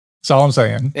all I'm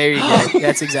saying. There you go.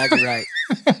 That's exactly right.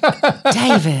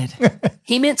 David.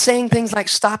 He meant saying things like,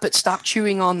 stop it, stop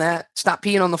chewing on that, stop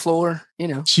peeing on the floor, you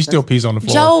know. She still pees on the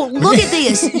floor. Joel, look at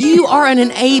this. You are an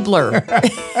enabler.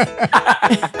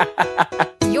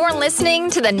 You're listening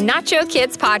to the Nacho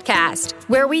Kids Podcast,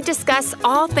 where we discuss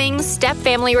all things step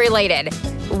family related.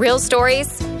 Real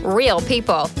stories, real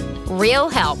people, real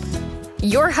help.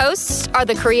 Your hosts are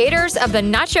the creators of the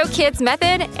Nacho Kids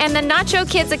Method and the Nacho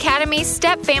Kids Academy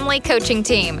Step Family Coaching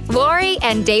Team, Lori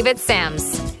and David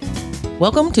Sims.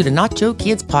 Welcome to the Nacho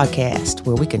Kids Podcast,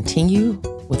 where we continue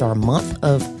with our month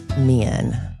of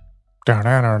men. Dun,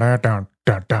 dun, dun, dun,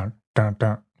 dun, dun, dun,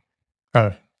 dun.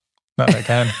 Oh, not that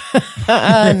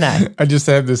kind. No. I just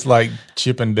have this like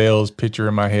Chippendales picture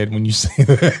in my head when you say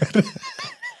that.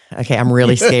 Okay, I'm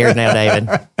really scared now,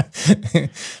 David.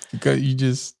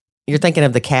 Because You're thinking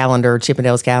of the calendar,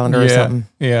 Chippendales calendar or something.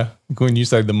 Yeah. When you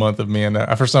say the month of men,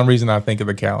 for some reason I think of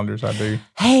the calendars. I do.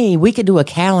 Hey, we could do a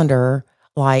calendar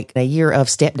like a year of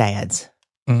stepdads.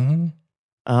 Mm-hmm.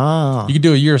 Oh. You could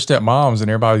do a year of stepmoms and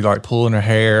everybody like pulling their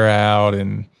hair out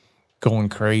and going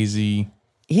crazy.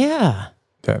 Yeah.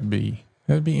 That'd be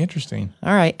interesting.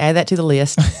 All right, add that to the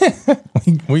list.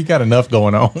 we got enough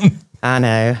going on. I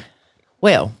know.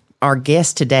 Well, our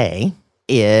guest today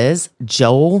is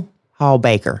Joel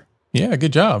Hawbaker. Yeah,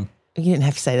 good job. You didn't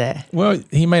have to say that. Well,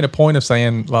 he made a point of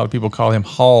saying a lot of people call him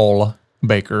Hall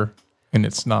Baker, and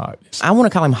it's not. I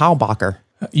want to call him Hawbaker.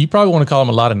 You probably want to call him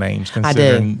a lot of names. I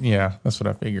do. Yeah, that's what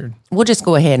I figured. We'll just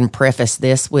go ahead and preface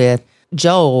this with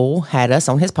Joel had us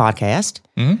on his podcast.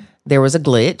 Mm-hmm. There was a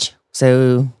glitch,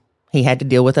 so he had to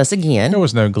deal with us again. There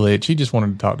was no glitch. He just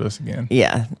wanted to talk to us again.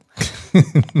 Yeah.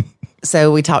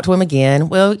 So we talked to him again.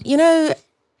 Well, you know,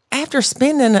 after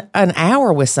spending an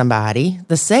hour with somebody,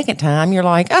 the second time you're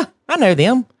like, oh, I know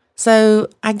them. So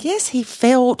I guess he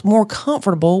felt more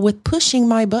comfortable with pushing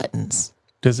my buttons.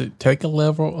 Does it take a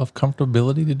level of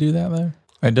comfortability to do that, though?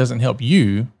 It doesn't help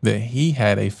you that he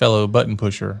had a fellow button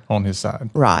pusher on his side.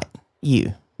 Right.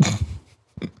 You.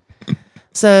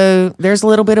 So there's a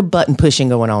little bit of button pushing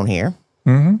going on here,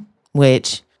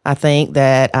 which I think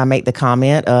that I make the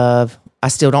comment of, I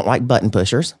still don't like button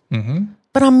pushers,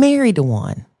 but I'm married to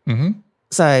one.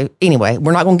 So anyway,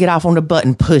 we're not going to get off on the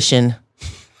button pushing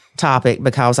topic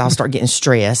because I'll start getting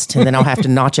stressed and then I'll have to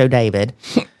nacho David.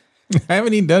 I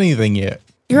haven't even done anything yet.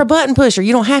 You're a button pusher.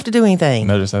 You don't have to do anything.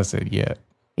 Notice I said yet.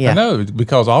 Yeah. I know,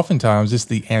 because oftentimes it's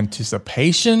the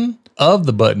anticipation of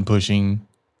the button pushing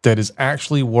that is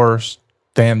actually worse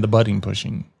than the button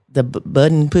pushing. The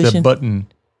button pushing?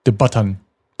 The button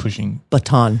pushing.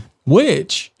 Baton.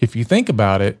 Which, if you think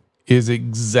about it, is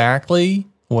exactly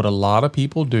what a lot of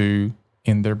people do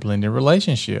in their blended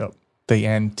relationship. They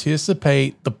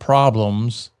anticipate the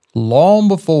problems long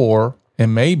before,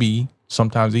 and maybe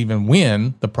sometimes even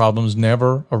when, the problems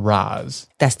never arise.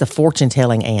 That's the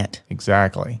fortune-telling aunt.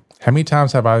 Exactly. How many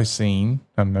times have I seen,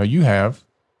 I know you have,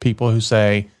 people who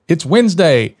say, it's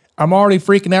Wednesday, I'm already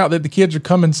freaking out that the kids are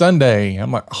coming Sunday.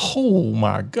 I'm like, oh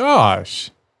my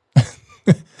gosh.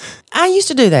 I used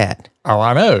to do that. Oh,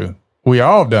 I know. We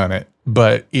all have done it.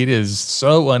 But it is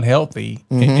so unhealthy,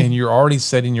 and you're already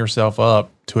setting yourself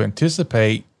up to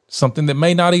anticipate something that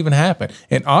may not even happen.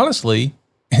 And honestly,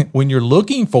 when you're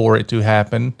looking for it to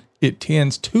happen, it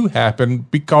tends to happen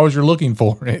because you're looking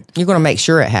for it. You're going to make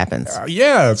sure it happens.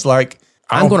 Yeah, it's like,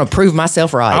 I'm going to prove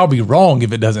myself right. I'll be wrong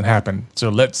if it doesn't happen. So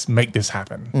let's make this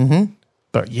happen.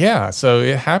 But yeah, so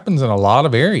it happens in a lot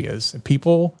of areas.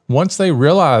 People, once they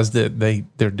realize that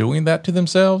they're doing that to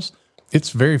themselves,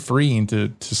 it's very freeing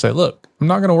to say, look, I'm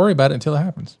not going to worry about it until it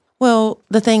happens. Well,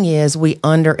 the thing is, we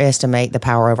underestimate the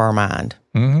power of our mind.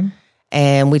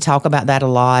 And we talk about that a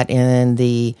lot in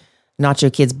the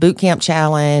Nacho Kids Bootcamp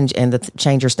Challenge and the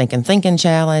Change Your Stinking Thinking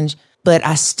Challenge. But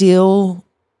I still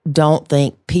don't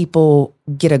think people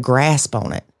get a grasp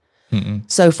on it.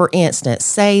 So, for instance,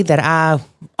 say that I'm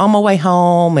on my way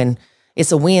home and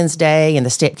it's a Wednesday and the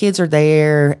stepkids are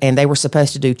there and they were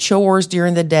supposed to do chores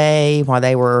during the day while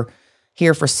they were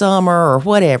here for summer or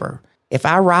whatever. If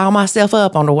I rile myself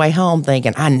up on the way home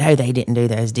thinking, I know they didn't do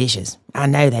those dishes. I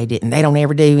know they didn't. They don't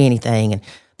ever do anything. And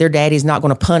their daddy's not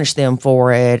going to punish them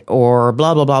for it or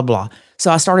blah, blah, blah, blah. So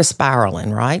I started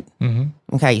spiraling, right?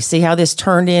 Okay, you see how this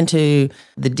turned into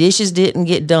the dishes didn't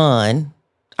get done,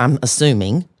 I'm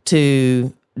assuming,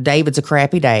 to David's a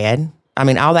crappy dad. I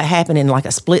mean, all that happened in like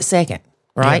a split second,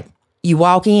 right? Yeah. You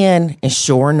walk in and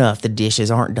sure enough, the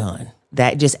dishes aren't done.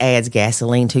 That just adds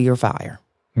gasoline to your fire.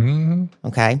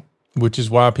 Okay? Which is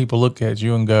why people look at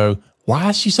you and go, why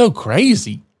is she so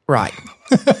crazy? Right.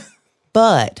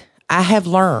 But I have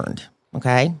learned,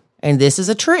 okay, and this is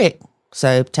a trick,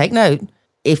 so take note.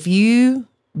 If you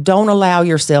don't allow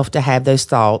yourself to have those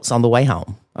thoughts on the way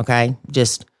home, okay?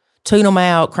 Just tune them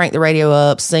out, crank the radio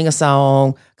up, sing a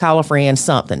song, call a friend,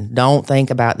 something. Don't think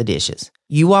about the dishes.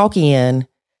 You walk in,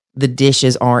 the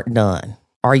dishes aren't done.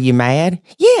 Are you mad?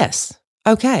 Yes.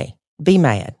 Okay, be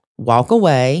mad. Walk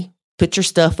away, put your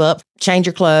stuff up, change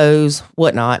your clothes,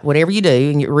 whatnot, whatever you do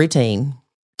in your routine.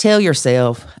 Tell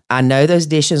yourself, I know those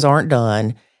dishes aren't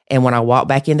done, and when I walk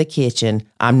back in the kitchen,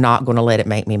 I'm not going to let it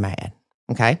make me mad,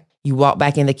 okay? You walk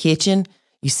back in the kitchen,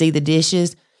 you see the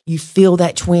dishes, you feel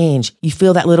that twinge. You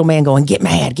feel that little man going, get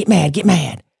mad, get mad, get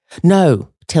mad. No,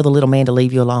 tell the little man to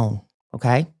leave you alone,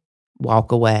 okay?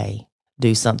 Walk away.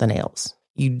 Do something else.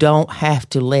 You don't have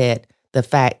to let the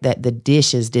fact that the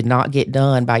dishes did not get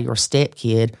done by your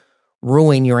stepkid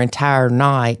ruin your entire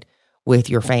night with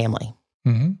your family.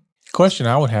 Mm-hmm. Question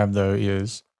I would have, though,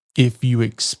 is if you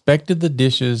expected the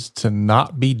dishes to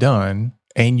not be done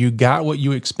and you got what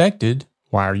you expected,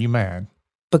 why are you mad?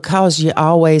 Because you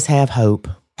always have hope.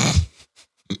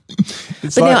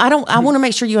 But like, now, I want to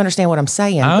make sure you understand what I'm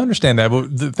saying. I understand that,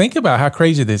 but think about how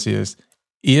crazy this is.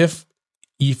 If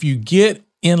you get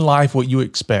in life what you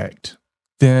expect,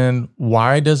 then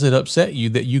why does it upset you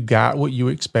that you got what you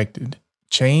expected?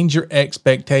 Change your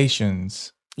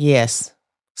expectations. Yes.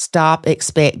 Stop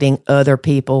expecting other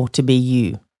people to be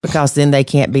you, because then they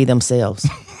can't be themselves.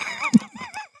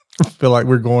 I feel like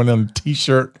we're going on a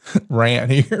t-shirt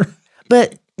rant here.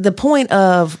 But the point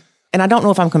of, and I don't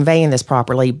know if I'm conveying this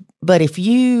properly, but if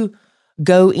you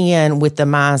go in with the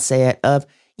mindset of,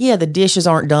 yeah, the dishes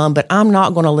aren't done, but I'm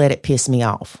not going to let it piss me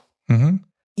off. Mm-hmm.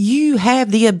 You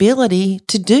have the ability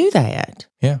to do that.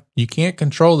 Yeah. You can't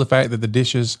control the fact that the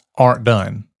dishes aren't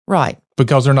done. Right.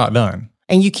 Because they're not done.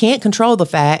 And you can't control the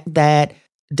fact that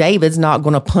David's not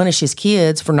going to punish his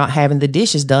kids for not having the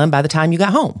dishes done by the time you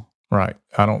got home. Right.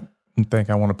 I don't think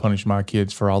I want to punish my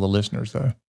kids for all the listeners,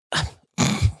 though.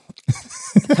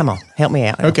 Come on, help me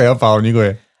out now. Okay, I'm following you. Go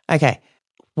ahead. Okay.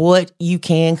 What you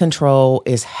can control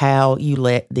is how you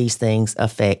let these things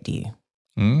affect you.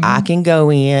 Mm-hmm. I can go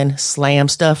in, slam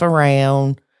stuff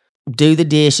around, do the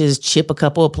dishes, chip a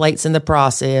couple of plates in the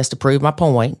process to prove my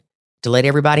point, to let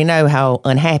everybody know how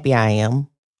unhappy I am.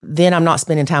 Then I'm not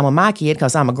spending time with my kid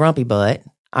because I'm a grumpy butt.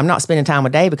 I'm not spending time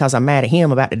with Dave because I'm mad at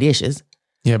him about the dishes.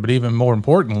 Yeah, but even more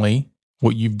importantly,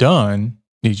 what you've done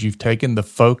is you've taken the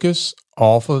focus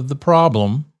off of the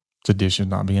problem, the dishes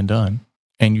not being done,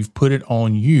 and you've put it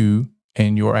on you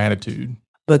and your attitude.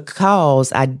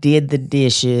 Because I did the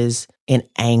dishes in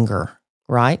anger,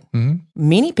 right? Mm-hmm.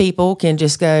 Many people can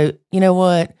just go, you know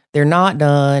what? They're not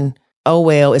done. Oh,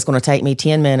 well, it's going to take me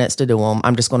 10 minutes to do them.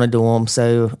 I'm just going to do them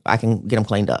so I can get them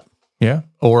cleaned up. Yeah.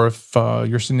 Or if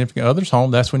your significant other's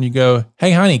home, that's when you go,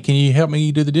 hey, honey, can you help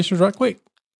me do the dishes right quick?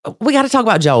 We got to talk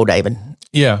about Joel, David.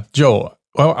 Yeah, Joel.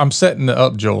 Well, I'm setting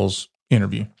up Joel's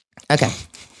interview. Okay.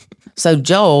 So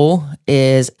Joel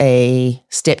is a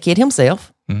stepkid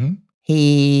himself. Mm-hmm.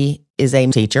 He is a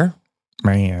teacher.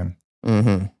 Man.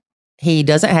 Mm-hmm. He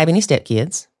doesn't have any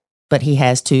stepkids, but he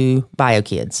has 2 bio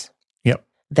kids. Yep.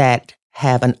 That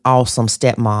have an awesome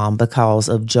stepmom because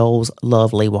of Joel's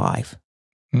lovely wife.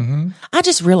 Mm-hmm. I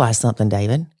just realized something,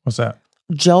 David. What's that?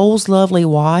 Joel's lovely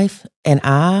wife and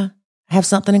I have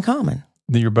something in common.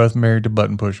 That you're both married to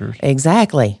button pushers.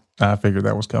 Exactly. I figured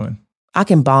that was coming. I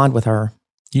can bond with her.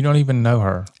 You don't even know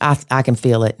her. I can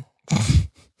feel it.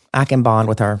 I can bond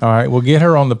with her. All right. Well, get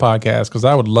her on the podcast because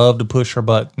I would love to push her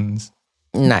buttons.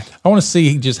 No. I want to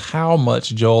see just how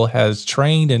much Joel has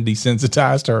trained and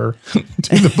desensitized her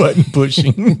to the button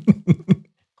pushing.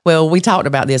 Well, we talked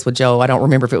about this with Joel. I don't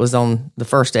remember if it was on the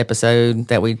first episode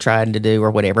that we tried to do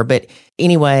or whatever. But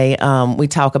anyway, we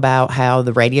talk about how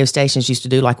the radio stations used to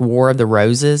do like War of the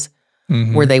Roses,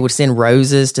 mm-hmm. where they would send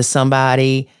roses to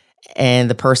somebody and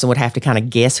the person would have to kind of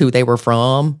guess who they were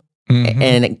from. Mm-hmm.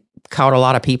 And it caught a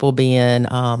lot of people being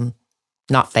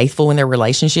not faithful in their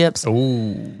relationships.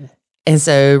 Ooh. And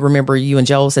so remember you and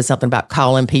Joel said something about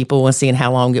calling people and seeing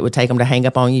how long it would take them to hang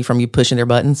up on you from you pushing their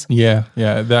buttons. Yeah.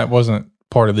 Yeah. That wasn't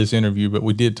part of this interview, but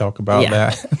we did talk about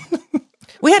that.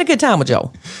 We had a good time with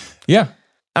Joel. Yeah.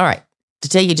 All right. To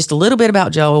tell you just a little bit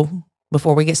about Joel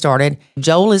before we get started,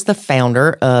 Joel is the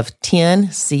founder of 10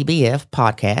 CBF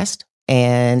Podcast,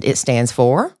 and it stands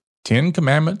for 10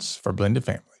 Commandments for Blended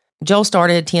Families. Joel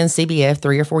started 10 CBF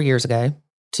 3 or 4 years ago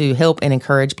to help and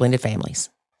encourage blended families.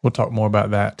 We'll talk more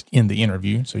about that in the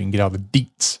interview so you can get all the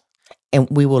deets. And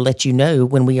we will let you know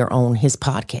when we are on his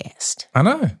podcast. I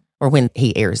know. Or when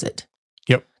he airs it.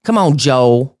 Yep. Come on,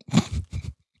 Joel.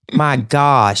 My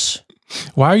gosh.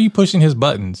 Why are you pushing his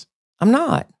buttons? I'm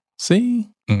not. See?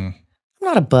 I'm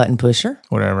not a button pusher.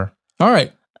 Whatever. All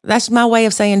right. That's my way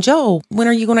of saying, Joel, when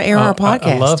are you going to air our podcast?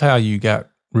 I love how you got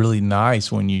really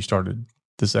nice when you started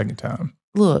the second time.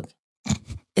 Look,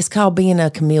 it's called being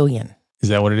a chameleon. Is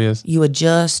that what it is? You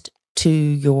adjust to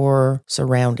your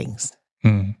surroundings.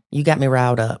 You got me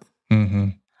riled up. Mm-hmm.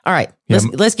 All right,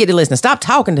 let's get to listening. Stop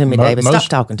talking to me, David. Stop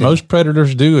talking to me. Most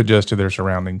predators do adjust to their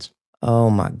surroundings. Oh,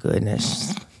 my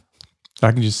goodness.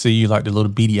 I can just see you like the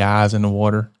little beady eyes in the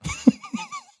water.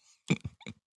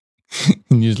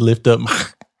 And you just lift up.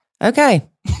 Okay.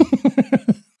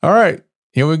 All right,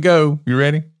 here we go. You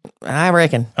ready? I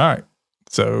reckon. All right.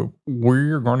 So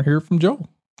we're going to hear from Joel.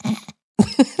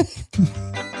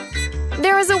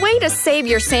 There is a way to save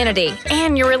your sanity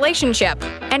and your relationship,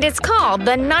 and it's called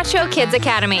the Nacho Kids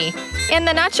Academy. In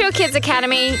the Nacho Kids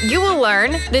Academy, you will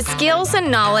learn the skills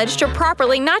and knowledge to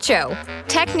properly nacho,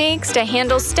 techniques to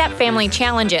handle step-family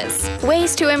challenges,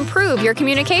 ways to improve your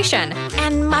communication,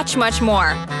 and much, much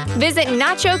more. Visit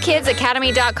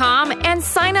NachoKidsAcademy.com and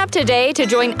sign up today to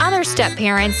join other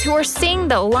step-parents who are seeing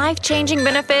the life-changing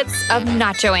benefits of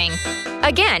nachoing.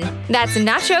 Again, that's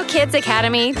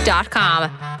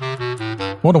NachoKidsAcademy.com.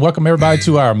 I want to welcome everybody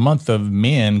to our Month of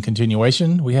Men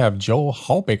continuation. We have Joel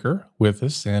Hawbaker with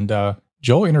us, and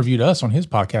Joel interviewed us on his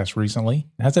podcast recently.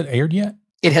 Has it aired yet?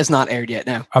 It has not aired yet,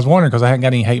 no. I was wondering because I hadn't got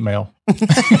any hate mail.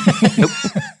 Nope.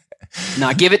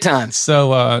 Now give it time.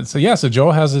 So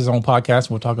Joel has his own podcast.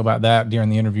 We'll talk about that during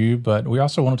the interview, but we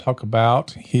also want to talk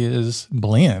about his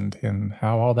blend and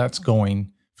how all that's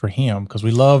going for him, because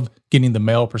we love getting the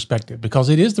male perspective because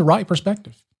it is the right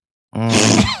perspective.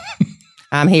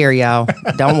 I'm here, y'all.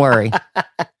 Don't worry.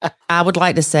 I would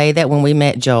like to say that when we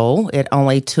met Joel, it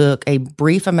only took a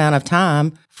brief amount of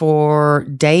time for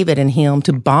David and him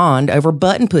to bond over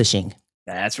button pushing.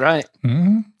 That's right.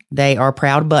 Mm-hmm. They are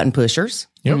proud button pushers.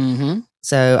 Yep. Mm-hmm.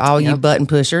 So all you button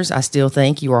pushers, I still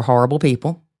think you are horrible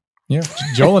people. Yeah.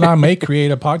 Joel and I may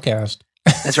create a podcast.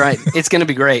 That's right. It's going to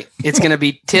be great. It's going to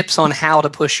be tips on how to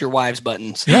push your wife's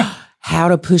buttons. Yeah. How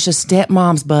to push a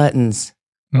stepmom's buttons.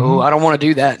 Oh, I don't want to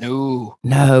do that. No.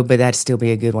 No, but that'd still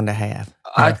be a good one to have.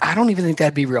 I don't even think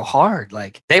that'd be real hard.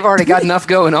 Like, they've already got enough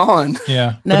going on.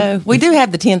 Yeah. No, we do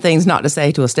have the 10 things not to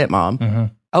say to a stepmom. Mm-hmm.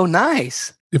 Oh,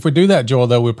 nice. If we do that, Joel,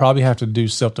 though, we'll probably have to do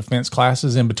self-defense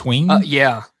classes in between.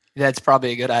 Yeah. That's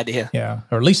probably a good idea. Yeah.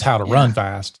 Or at least how to run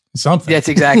fast. Something. That's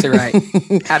exactly right.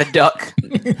 How to duck,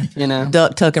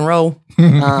 Duck, tuck, and roll.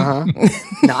 Uh-huh.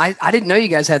 No, I didn't know you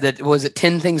guys had that. Was it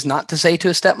 10 things not to say to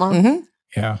a stepmom? Mm-hmm.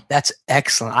 Yeah. That's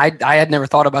excellent. I had never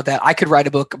thought about that. I could write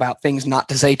a book about things not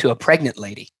to say to a pregnant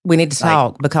lady. We need to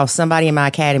talk because somebody in my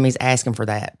academy is asking for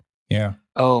that. Yeah.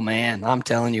 Oh, man. I'm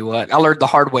telling you what. I learned the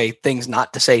hard way things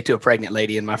not to say to a pregnant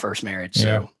lady in my first marriage.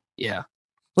 So, yeah.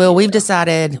 Well, we've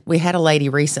decided, we had a lady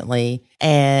recently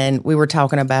and we were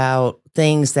talking about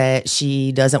things that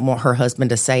she doesn't want her husband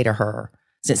to say to her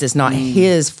since it's not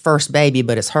his first baby,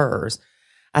 but it's hers.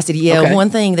 I said, one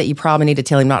thing that you probably need to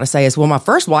tell him not to say is, well, my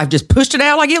first wife just pushed it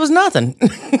out like it was nothing.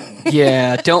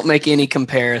 Yeah, don't make any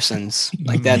comparisons.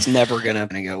 Like, that's never going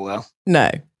to go well. No.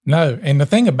 And the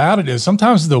thing about it is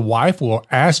sometimes the wife will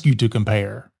ask you to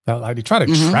compare. Like they try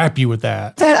to trap you with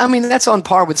that. That's on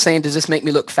par with saying, does this make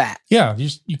me look fat? Yeah,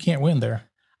 you can't win there.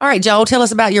 All right, Joel, tell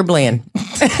us about your blend.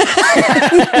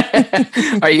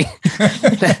 Are you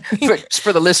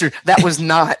for the listener? That was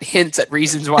not hints at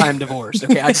reasons why I'm divorced.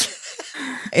 Okay,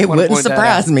 it wouldn't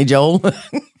surprise me, Joel.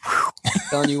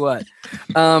 Telling you what.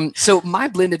 So my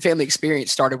blended family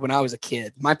experience started when I was a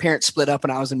kid. My parents split up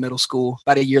when I was in middle school.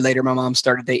 About a year later, my mom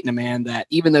started dating a man that,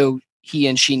 even though he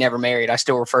and she never married, I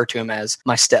still refer to him as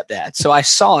my stepdad. So I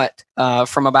saw it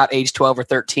from about age 12 or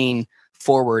 13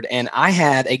 forward. And I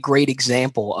had a great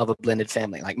example of a blended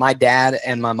family. Like, my dad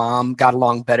and my mom got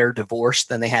along better divorced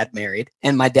than they had married.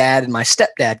 And my dad and my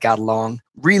stepdad got along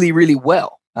really, really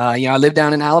well. I live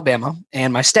down in Alabama,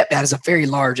 and my stepdad is a very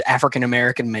large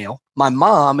African-American male. My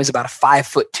mom is about a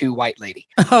 5'2" white lady.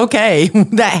 Okay.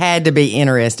 That had to be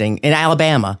interesting in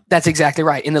Alabama. That's exactly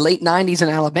right. In the late 90s in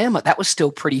Alabama, that was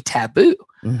still pretty taboo.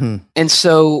 Mm-hmm. And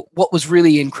so what was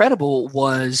really incredible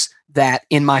was that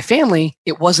in my family,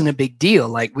 it wasn't a big deal.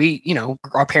 Like,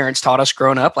 our parents taught us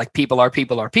growing up, like, people are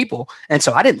people are people. And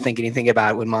so I didn't think anything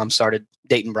about it when mom started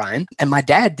dating Brian, and my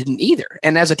dad didn't either.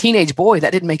 And as a teenage boy,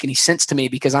 that didn't make any sense to me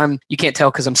because you can't tell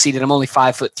because I'm seated, I'm only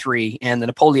 5'3", and the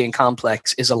Napoleon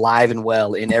complex is alive and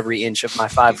well in every inch of my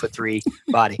 5'3"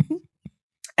 body.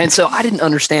 And so I didn't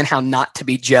understand how not to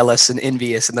be jealous and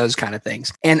envious and those kind of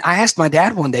things. And I asked my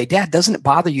dad one day, Dad, doesn't it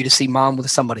bother you to see mom with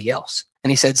somebody else? And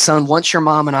he said, son, once your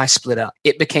mom and I split up,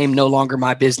 it became no longer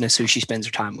my business who she spends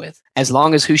her time with. As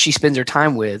long as who she spends her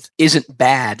time with isn't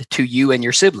bad to you and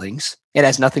your siblings, it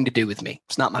has nothing to do with me.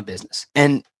 It's not my business.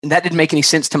 And that didn't make any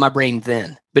sense to my brain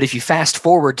then. But if you fast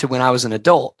forward to when I was an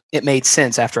adult, it made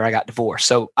sense after I got divorced.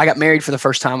 So I got married for the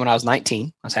first time when I was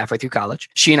 19. I was halfway through college.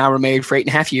 She and I were married for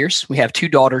 8.5 years. We have 2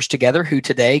 daughters together who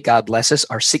today, God bless us,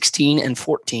 are 16 and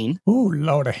 14. Ooh,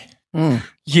 Lordy.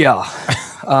 Yeah.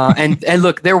 And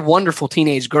look, they're wonderful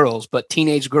teenage girls, but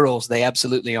teenage girls, they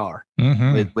absolutely are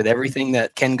with everything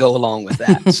that can go along with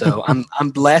that. So I'm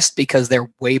blessed because they're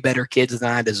way better kids than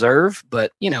I deserve.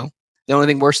 But, you know, the only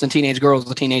thing worse than teenage girls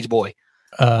is a teenage boy.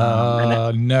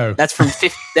 No. That's from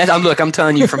 50. I'm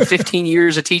telling you, from 15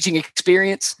 years of teaching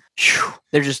experience,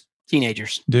 they're just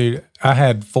teenagers. Dude, I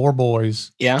had 4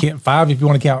 boys. Yeah. 5 if you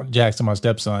want to count Jackson, my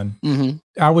stepson.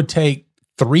 I would take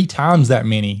 3 times that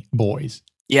many boys.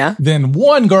 Yeah. Then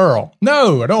 1 girl.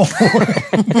 No, I don't.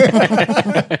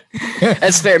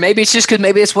 That's fair. Maybe it's just because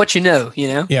maybe it's what you know.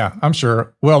 Yeah, I'm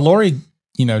sure. Well, Lori,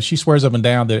 you know, she swears up and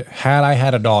down that had I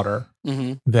had a daughter,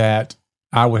 that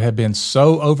I would have been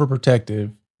so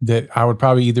overprotective that I would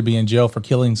probably either be in jail for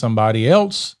killing somebody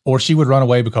else, or she would run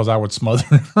away because I would smother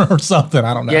her or something.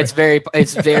 I don't know. Yeah, it's very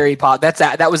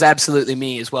that was absolutely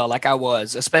me as well. Like I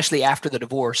was, especially after the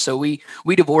divorce. So we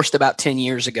divorced about 10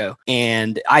 years ago,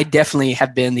 and I definitely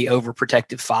have been the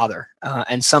overprotective father.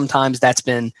 And sometimes that's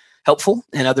been helpful,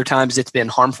 and other times it's been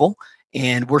harmful.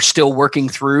 And we're still working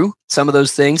through some of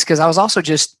those things because I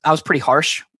was pretty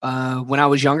harsh when I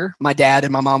was younger. My dad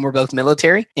and my mom were both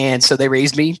military. And so they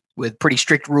raised me with pretty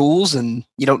strict rules, and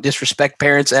you don't disrespect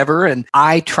parents ever. And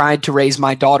I tried to raise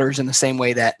my daughters in the same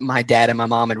way that my dad and my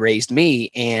mom had raised me.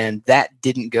 And that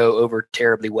didn't go over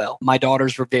terribly well. My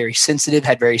daughters were very sensitive,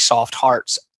 had very soft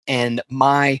hearts. And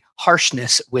my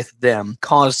harshness with them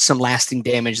caused some lasting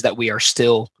damage that we are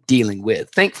still dealing with.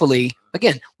 Thankfully,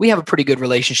 again, we have a pretty good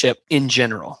relationship in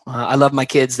general. I love my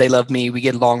kids. They love me. We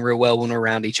get along real well when we're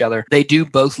around each other. They do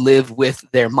both live with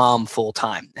their mom full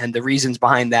time. And the reasons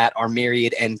behind that are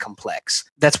myriad and complex.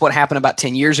 That's what happened about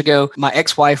 10 years ago. My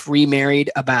ex-wife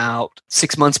remarried about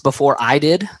 6 months before I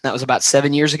did. That was about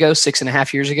 7 years ago,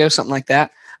 6.5 years ago, something like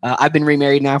that. I've been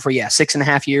remarried now for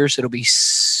 6.5 years. It'll be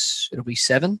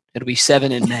 7. It'll be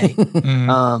 7 in May.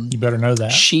 You better know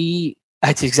that.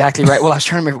 That's exactly right. Well, I was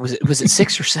trying to remember, was it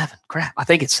 6 or 7? Crap, I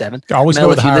think it's 7. Always go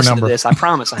with a higher number. I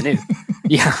promise I knew.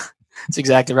 Yeah, that's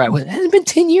exactly right. Well, it hasn't been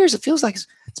 10 years. It feels like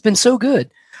it's been so good,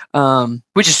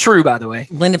 which is true, by the way.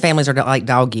 Blended families are like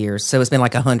dog years, so it's been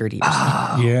like 100 years.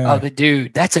 Oh,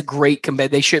 dude, that's a great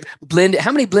comparison. They should blend.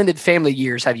 How many blended family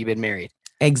years have you been married?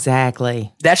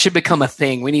 Exactly. That should become a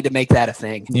thing. We need to make that a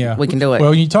thing. Yeah. We can do it.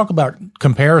 Well, when you talk about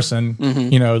comparison,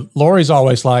 you know, Lori's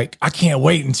always like, I can't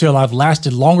wait until I've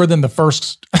lasted longer than the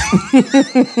first.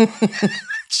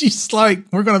 She's like,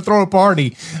 we're going to throw a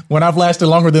party when I've lasted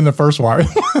longer than the first wife.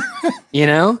 You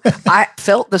know, I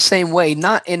felt the same way,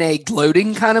 not in a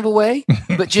gloating kind of a way,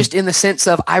 but just in the sense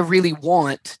of I really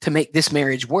want to make this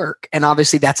marriage work. And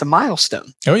obviously that's a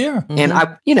milestone. Oh, yeah. And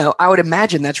I would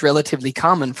imagine that's relatively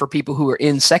common for people who are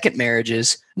in second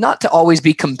marriages, not to always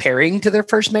be comparing to their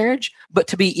first marriage, but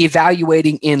to be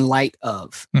evaluating in light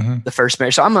of the first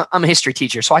marriage. So I'm a history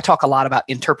teacher. So I talk a lot about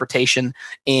interpretation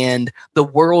and the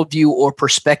worldview or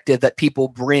perspective that people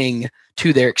bring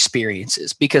to their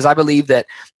experiences, because I believe that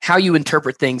how you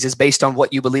interpret things is based on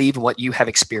what you believe and what you have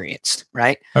experienced,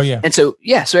 right? Oh, yeah. And so,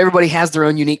 so everybody has their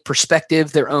own unique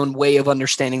perspective, their own way of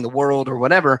understanding the world or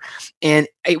whatever. And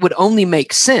it would only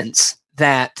make sense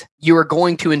that you are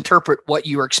going to interpret what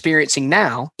you are experiencing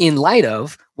now in light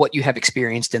of what you have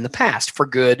experienced in the past, for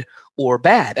good or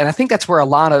bad. And I think that's where a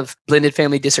lot of blended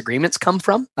family disagreements come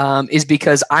from, is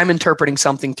because I'm interpreting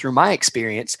something through my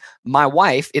experience. My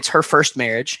wife, it's her first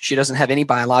marriage. She doesn't have any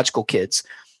biological kids.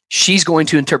 She's going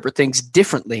to interpret things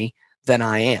differently than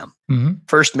I am.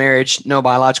 First marriage, no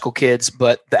biological kids,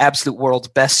 but the absolute world's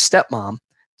best stepmom.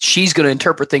 She's going to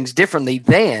interpret things differently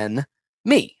than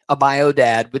me, a bio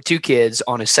dad with 2 kids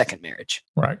on his second marriage.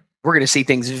 Right. We're going to see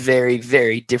things very,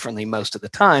 very differently most of the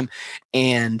time.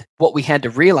 And what we had to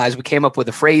realize, we came up with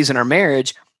a phrase in our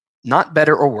marriage, not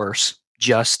better or worse,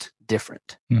 just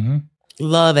different.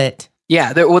 Love it.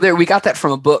 Yeah. We got that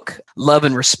from a book, Love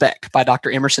and Respect by Dr.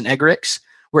 Emerson Eggerichs,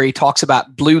 where he talks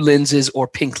about blue lenses or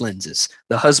pink lenses,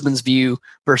 the husband's view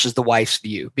versus the wife's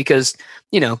view, because,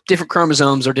 different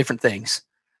chromosomes are different things.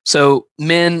 So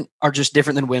men are just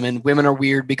different than women. Women are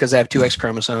weird because they have 2 X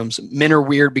chromosomes. Men are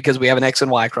weird because we have an X and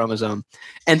Y chromosome.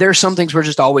 And there are some things we're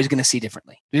just always going to see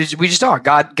differently. We just are.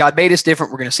 God made us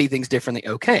different. We're going to see things differently.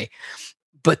 Okay.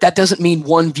 But that doesn't mean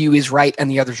one view is right and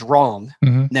the other's wrong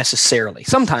necessarily.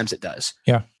 Sometimes it does.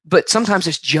 Yeah. But sometimes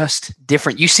it's just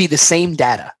different. You see the same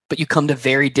data, but you come to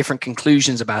very different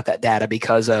conclusions about that data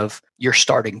because of your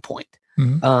starting point.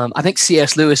 I think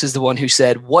C.S. Lewis is the one who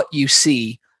said, what you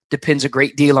see depends a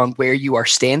great deal on where you are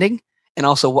standing and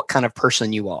also what kind of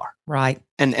person you are. Right.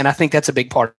 And I think that's a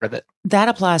big part of it. That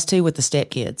applies too with the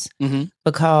stepkids,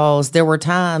 because there were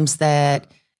times that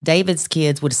David's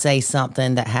kids would say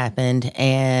something that happened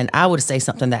and I would say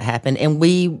something that happened, and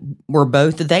we were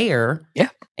both there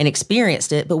and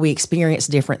experienced it, but we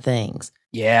experienced different things.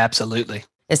 Yeah, absolutely.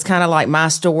 It's kind of like my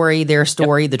story, their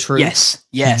story, the truth.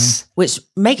 Yes. Which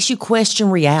makes you question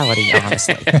reality,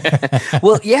 honestly.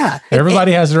 Well, yeah.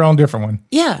 Everybody has their own different one.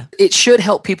 Yeah. It should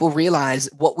help people realize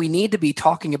what we need to be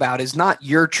talking about is not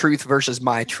your truth versus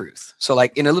my truth. So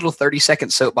like in a little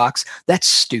 30-second soapbox, that's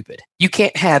stupid. You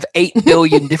can't have 8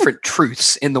 billion different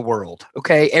truths in the world.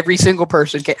 Okay. Every single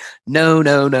person can.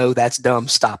 No, that's dumb.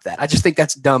 Stop that. I just think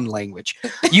that's dumb language.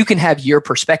 You can have your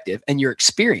perspective and your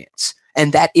experience.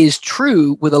 And that is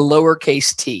true with a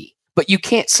lowercase t. But you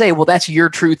can't say, well, that's your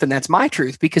truth and that's my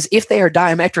truth, because if they are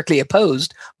diametrically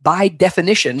opposed, by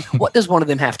definition, what does one of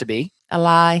them have to be? A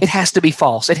lie. It has to be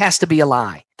false. It has to be a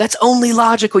lie. That's only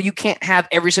logical. You can't have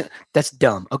every single. That's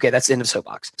dumb. Okay, that's the end of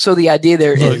soapbox. So the idea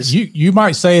there is you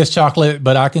might say it's chocolate,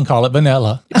 but I can call it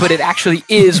vanilla. But it actually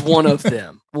is one of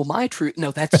them. Well, my truth.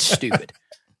 No, that's stupid.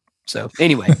 So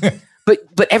anyway.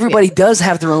 But everybody does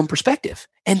have their own perspective,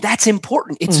 and that's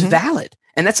important. It's valid.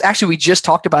 And that's actually, we just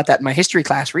talked about that in my history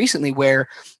class recently, where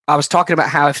I was talking about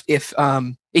how if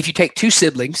you take two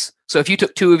siblings, so if you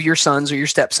took two of your sons or your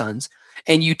stepsons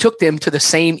and you took them to the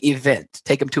same event,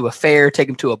 take them to a fair, take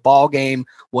them to a ball game,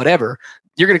 whatever,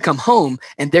 you're going to come home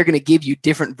and they're going to give you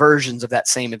different versions of that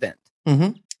same event.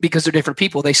 Because they're different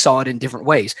people. They saw it in different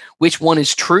ways. Which one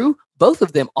is true? Both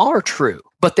of them are true,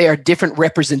 but they are different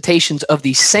representations of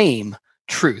the same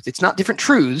truth. It's not different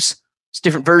truths. It's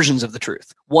different versions of the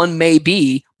truth. One may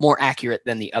be more accurate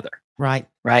than the other. Right.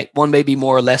 One may be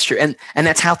more or less true. And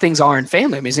that's how things are in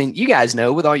family. I mean, you guys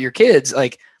know with all your kids,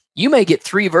 like you may get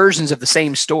 3 versions of the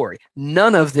same story.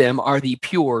 None of them are the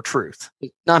pure truth.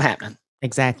 It's not happening.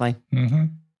 Exactly.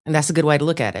 And that's a good way to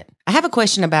look at it. I have a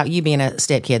question about you being a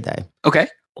stepkid, though. Okay.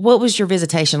 What was your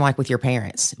visitation like with your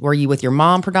parents? Were you with your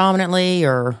mom predominantly,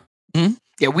 or?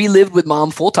 Yeah, we lived with mom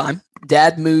full time.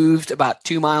 Dad moved about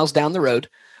 2 miles down the road.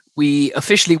 We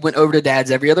officially went over to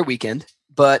Dad's every other weekend,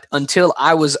 but until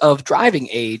I was of driving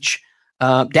age,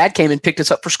 Dad came and picked us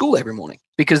up for school every morning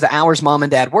because the hours Mom and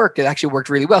Dad worked, it actually worked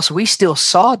really well. So we still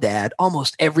saw Dad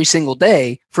almost every single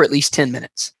day for at least 10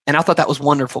 minutes. And I thought that was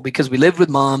wonderful because we lived with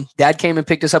Mom. Dad came and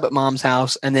picked us up at Mom's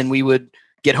house, and then we would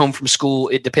get home from school.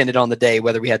 It depended on the day,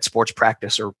 whether we had sports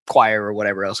practice or choir or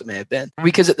whatever else it may have been.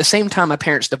 Because at the same time my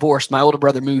parents divorced, my older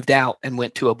brother moved out and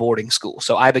went to a boarding school.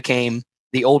 So I became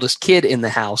the oldest kid in the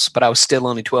house, but I was still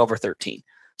only 12 or 13.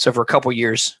 So for a couple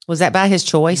years. Was that by his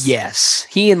choice? Yes.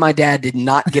 He and my dad did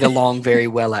not get along very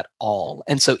well at all.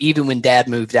 And so even when Dad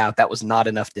moved out, that was not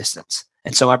enough distance.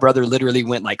 And so my brother literally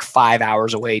went like 5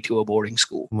 hours away to a boarding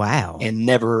school. Wow. And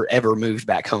never, ever moved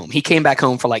back home. He came back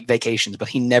home for like vacations, but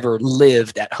he never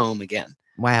lived at home again.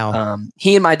 Wow.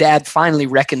 He and my dad finally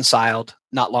reconciled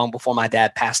not long before my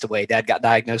dad passed away. Dad got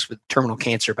diagnosed with terminal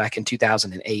cancer back in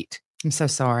 2008. I'm so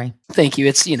sorry. Thank you.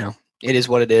 It's, it is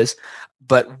what it is.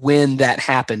 But when that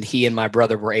happened, he and my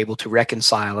brother were able to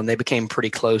reconcile, and they became pretty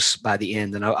close by the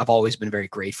end. And I've always been very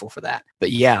grateful for that.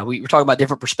 But yeah, we were talking about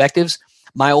different perspectives.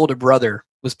 My older brother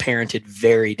was parented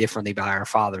very differently by our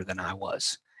father than I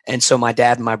was. And so my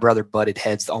dad and my brother butted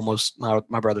heads almost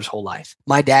my brother's whole life.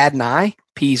 My dad and I,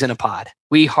 peas in a pod.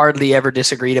 We hardly ever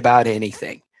disagreed about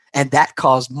anything. And that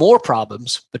caused more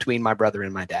problems between my brother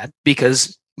and my dad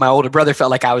because my older brother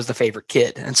felt like I was the favorite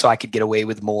kid. And so I could get away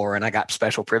with more and I got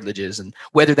special privileges. And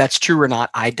whether that's true or not,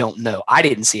 I don't know. I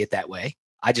didn't see it that way.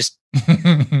 I just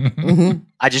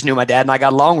I just knew my dad and I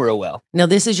got along real well. Now,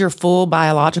 this is your full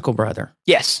biological brother.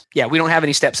 Yes. Yeah. We don't have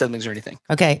any step siblings or anything.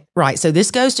 Okay. Right. So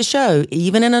this goes to show,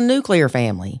 even in a nuclear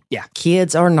family,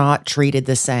 kids are not treated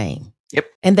the same. Yep.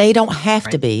 And they don't have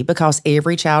to be because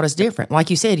every child is different. Like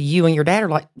you said, you and your dad are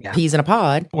like peas in a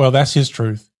pod. Well, that's his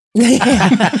truth.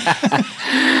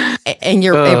 And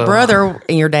your brother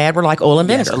and your dad were like oil and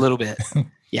vinegar. Yes, a little bit.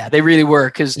 Yeah, they really were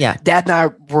because Dad and I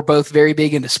were both very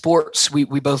big into sports. We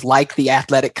both like the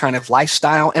athletic kind of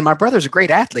lifestyle. And my brother's a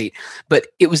great athlete, but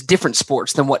it was different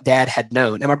sports than what Dad had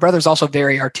known. And my brother's also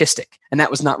very artistic, and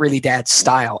that was not really Dad's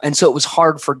style. And so it was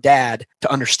hard for Dad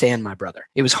to understand my brother.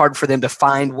 It was hard for them to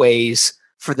find ways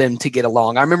for them to get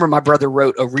along. I remember my brother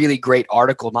wrote a really great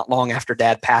article not long after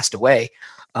Dad passed away.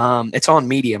 It's on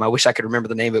Medium. I wish I could remember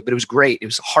the name of it, but it was great. It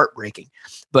was heartbreaking.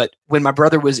 But when my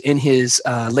brother was in his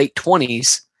late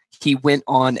 20s, he went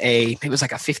on it was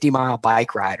like a 50-mile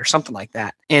bike ride or something like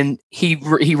that. And he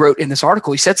wrote in this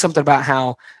article, he said something about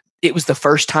how it was the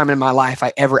first time in my life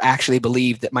I ever actually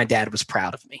believed that my dad was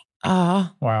proud of me.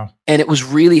 Wow. And it was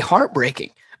really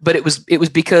heartbreaking. But it was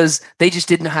because they just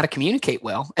didn't know how to communicate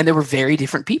well, and they were very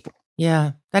different people.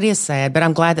 Yeah, that is sad, but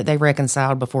I'm glad that they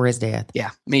reconciled before his death. Yeah,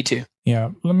 me too.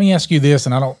 Yeah. Let me ask you this,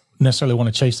 and I don't necessarily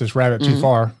want to chase this rabbit too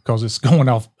far because it's going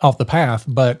off the path,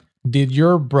 but did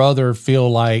your brother feel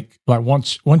like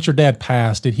once your dad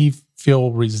passed, did he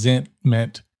feel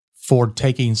resentment for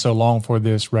taking so long for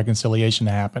this reconciliation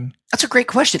to happen? That's a great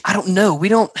question. I don't know.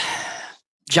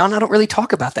 John, I don't really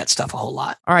talk about that stuff a whole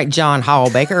lot. All right, Joel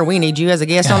Hawbaker, we need you as a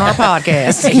guest on our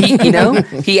podcast.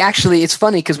 He actually, it's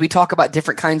funny because we talk about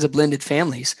different kinds of blended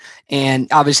families. And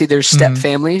obviously there's step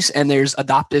families and there's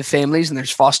adoptive families and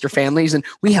there's foster families. And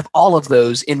we have all of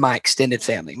those in my extended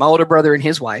family. My older brother and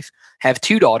his wife have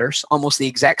 2 daughters, almost the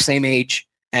exact same age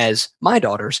as my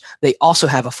daughters. They also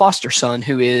have a foster son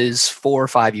who is 4 or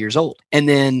 5 years old. And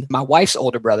then my wife's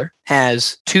older brother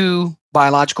has 2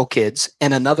 biological kids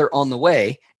and another on the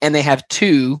way. And they have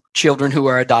 2 children who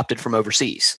are adopted from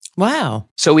overseas. Wow.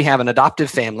 So we have an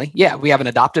adoptive family. Yeah, we have an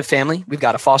adoptive family. We've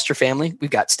got a foster family. We've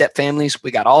got step families.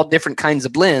 We got all different kinds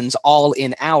of blends, all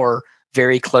in our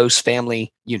very close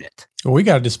family unit. Well, we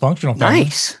got a dysfunctional family.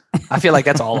 Nice. I feel like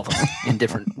that's all of them in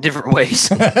different ways.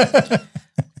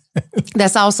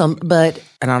 That's awesome, and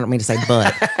I don't mean to say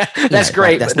but. That's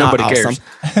great, but nobody cares.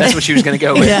 That's what she was going to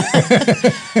go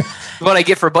with. What I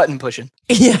get for button pushing.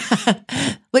 Yeah.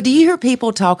 But do you hear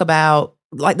people talk about,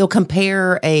 like, they'll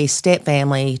compare a step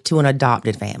family to an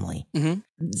adopted family? Mm-hmm.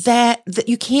 That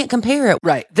you can't compare it.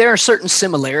 Right. There are certain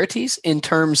similarities in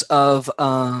terms of,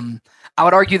 I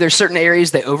would argue there's certain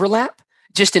areas they overlap.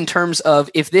 Just in terms of,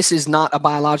 if this is not a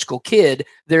biological kid,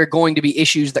 there are going to be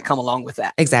issues that come along with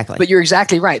that. Exactly. But you're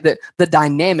exactly right. The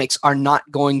dynamics are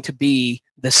not going to be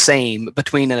the same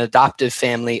between an adoptive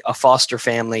family, a foster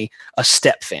family, a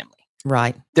step family.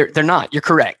 Right. They're not. You're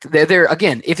correct. They're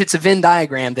again, if it's a Venn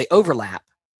diagram, they overlap,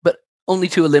 but only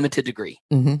to a limited degree.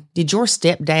 Mm-hmm. Did your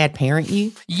stepdad parent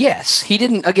you? Yes. He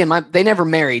didn't. Again, they never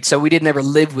married, so we didn't ever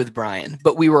live with Brian,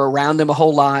 but we were around him a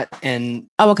whole lot. And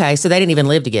okay. So they didn't even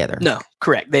live together. No,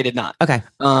 correct. They did not. Okay.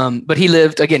 But he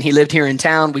lived here in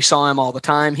town. We saw him all the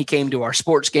time. He came to our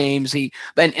sports games.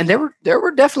 And there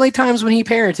were definitely times when he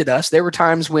parented us. There were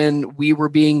times when we were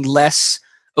being less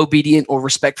obedient or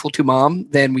respectful to mom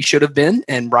than we should have been.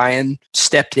 And Brian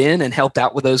stepped in and helped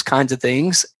out with those kinds of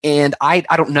things. And I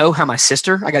don't know how I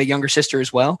got a younger sister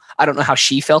as well. I don't know how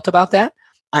she felt about that.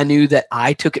 I knew that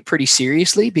I took it pretty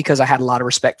seriously because I had a lot of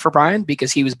respect for Brian,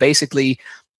 because he was basically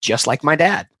just like my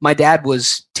dad. My dad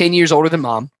was 10 years older than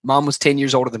mom. Mom was 10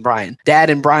 years older than Brian.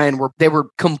 Dad and Brian were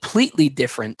completely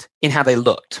different in how they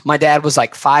looked. My dad was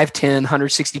like 5'10",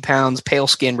 160 pounds, pale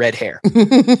skin, red hair.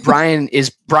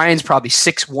 Brian's probably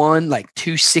 6'1", like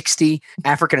 260,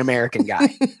 African-American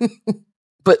guy.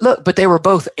 But they were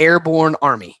both airborne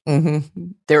Army.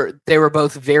 Mm-hmm. They were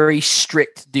both very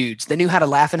strict dudes. They knew how to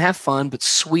laugh and have fun, but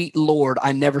sweet Lord,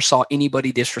 I never saw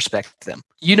anybody disrespect them.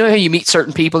 You know how you meet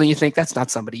certain people and you think that's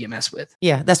not somebody you mess with?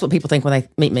 Yeah, that's what people think when they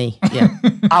meet me. Yeah.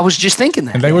 I was just thinking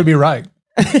that. And they would be right.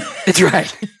 That's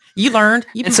right. You learned.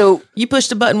 So you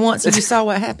pushed a button once and you saw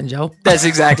what happened, Joe. That's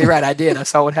exactly right. I did. I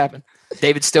saw what happened.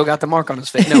 David still got the mark on his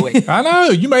face. No, wait. I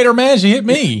know. You made her mad. She hit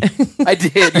me. I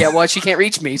did. Yeah, well, she can't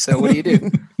reach me, so what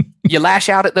do? You lash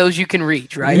out at those you can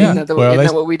reach, right? Yeah. Isn't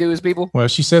that what we do as people? Well,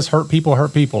 she says hurt people,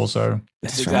 so.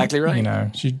 That's exactly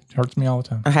right. She hurts me all the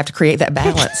time. I have to create that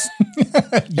balance.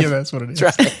 Yeah, that's what it is.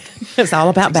 That's right. It's all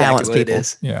about balance, exactly people. It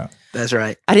is. Yeah. That's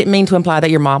right. I didn't mean to imply that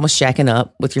your mom was shacking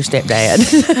up with your stepdad.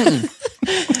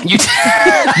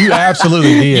 You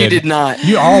absolutely did. You did not.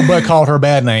 You all but called her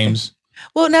bad names.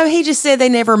 Well, no, he just said they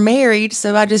never married,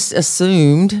 so I just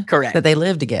assumed correct that they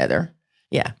lived together.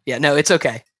 Yeah. Yeah, no, it's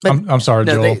okay. But, I'm sorry,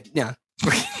 Joel.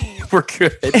 We're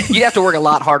good. You'd have to work a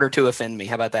lot harder to offend me.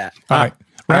 How about that? All right.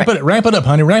 Ramp it up,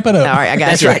 honey. Ramp it up. All right, I got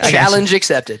That's you. right. Challenge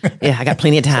accepted. Yeah, I got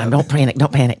plenty of time. Don't panic.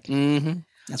 Mm-hmm.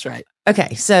 That's right.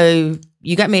 Okay, so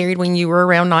you got married when you were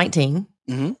around 19.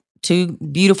 Mm-hmm. 2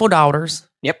 beautiful daughters.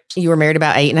 Yep. You were married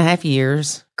about 8.5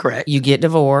 years. Correct. You get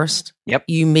divorced. Yep.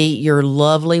 You meet your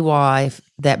lovely wife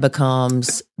that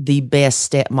becomes the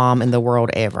best stepmom in the world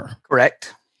ever.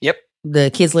 Correct. Yep. The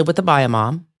kids live with the bio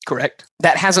mom. Correct.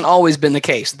 That hasn't always been the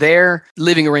case. Their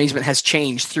living arrangement has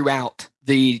changed throughout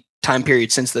the time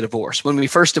period since the divorce. When we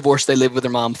first divorced, they lived with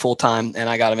their mom full time, and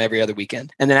I got them every other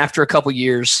weekend. And then after a couple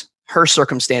years, her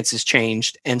circumstances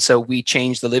changed. And so we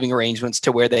changed the living arrangements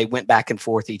to where they went back and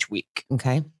forth each week.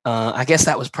 Okay. I guess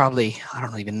that was probably, I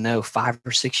don't even know, 5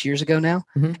 or 6 years ago now.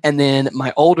 Mm-hmm. And then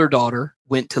my older daughter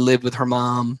went to live with her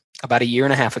mom about 1.5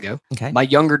 years ago. Okay. My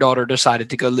younger daughter decided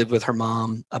to go live with her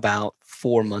mom about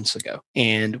 4 months ago.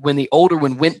 And when the older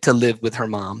one went to live with her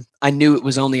mom, I knew it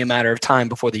was only a matter of time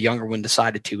before the younger one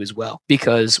decided to as well.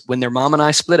 Because when their mom and I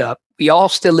split up, we all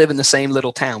still live in the same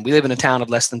little town. We live in a town of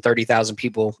less than 30,000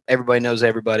 people. Everybody knows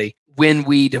everybody. When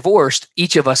we divorced,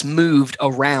 each of us moved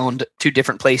around to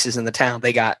different places in the town.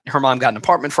 Her mom got an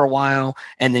apartment for a while,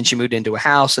 and then she moved into a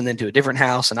house, and then to a different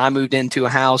house. And I moved into a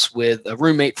house with a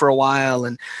roommate for a while.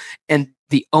 And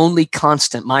the only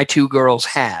constant my 2 girls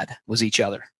had was each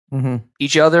other. Mm-hmm.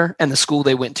 Each other and the school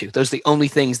they went to. Those are the only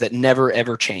things that never,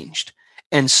 ever changed.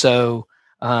 And so,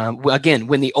 again,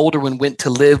 when the older one went to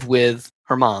live with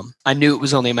her mom, I knew it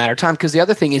was only a matter of time, because the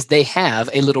other thing is they have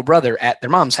a little brother at their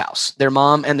mom's house. Their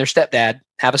mom and their stepdad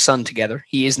have a son together.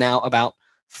 He is now about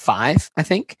 5, I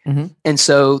think. Mm-hmm. And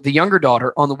so the younger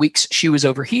daughter, on the weeks she was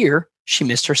over here, she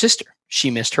missed her sister. She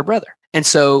missed her brother. And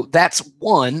so that's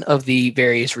one of the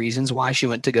various reasons why she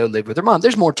went to go live with her mom.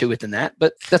 There's more to it than that,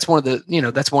 but that's one of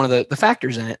the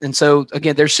factors in it. And so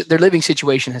again, their living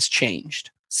situation has changed.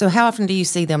 So how often do you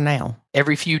see them now?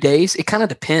 Every few days. It kind of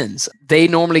depends. They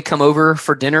normally come over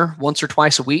for dinner once or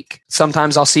twice a week.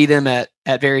 Sometimes I'll see them at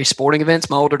various sporting events.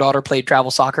 My older daughter played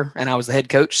travel soccer, and I was the head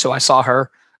coach. So I saw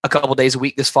her a couple days a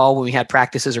week this fall when we had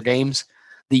practices or games.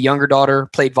 The younger daughter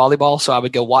played volleyball, so I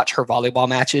would go watch her volleyball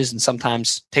matches and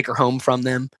sometimes take her home from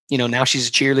them. Now she's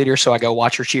a cheerleader, so I go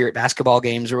watch her cheer at basketball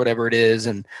games or whatever it is.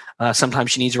 And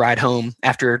sometimes she needs a ride home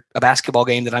after a basketball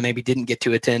game that I maybe didn't get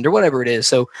to attend or whatever it is.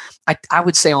 So I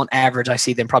would say on average, I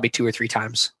see them probably 2 or 3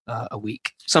 times a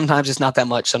week. Sometimes it's not that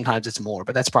much. Sometimes it's more,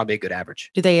 but that's probably a good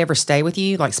average. Do they ever stay with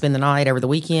you, like spend the night over the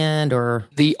weekend? Or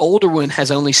the older one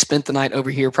has only spent the night over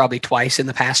here probably twice in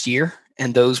the past year.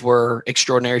 And those were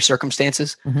extraordinary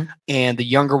circumstances. Mm-hmm. And the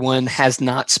younger one has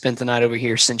not spent the night over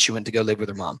here since she went to go live with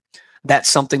her mom. That's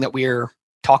something that we're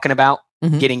talking about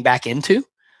getting back into.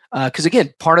 Because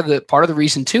again, part of the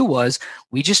reason too was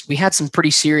we had some pretty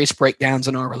serious breakdowns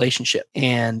in our relationship.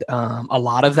 And a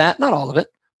lot of that, not all of it,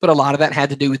 but a lot of that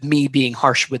had to do with me being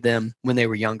harsh with them when they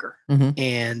were younger.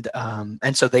 Mm-hmm.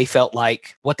 And so they felt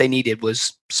like what they needed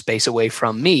was space away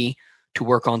from me to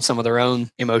work on some of their own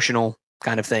emotional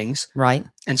kind of things. Right.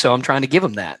 And so I'm trying to give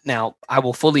them that. Now, I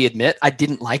will fully admit I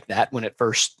didn't like that when it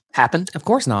first happened. Of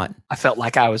course not. I felt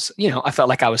like I was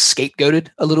scapegoated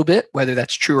a little bit, whether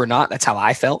that's true or not. That's how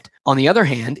I felt. On the other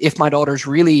hand, if my daughters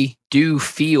really do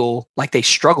feel like they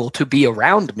struggle to be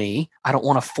around me, I don't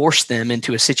want to force them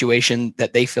into a situation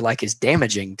that they feel like is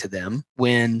damaging to them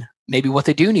when maybe what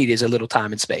they do need is a little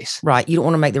time and space. Right. You don't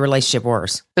want to make the relationship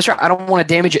worse. That's right. I don't want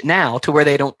to damage it now to where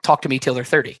they don't talk to me till they're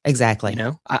 30. Exactly.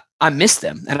 I miss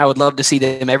them and I would love to see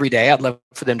them every day. I'd love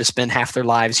for them to spend half their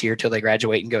lives here till they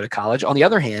graduate and go to college. On the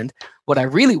other hand, what I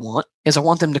really want is I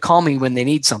want them to call me when they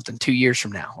need something 2 years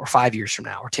from now or 5 years from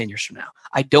now or 10 years from now.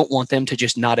 I don't want them to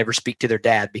just not ever speak to their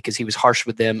dad because he was harsh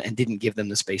with them and didn't give them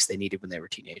the space they needed when they were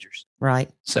teenagers.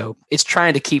 Right. So it's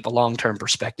trying to keep a long-term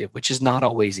perspective, which is not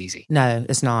always easy. No,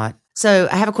 it's not. So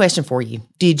I have a question for you.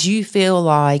 Did you feel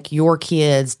like your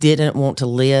kids didn't want to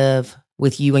live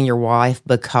with you and your wife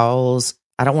because,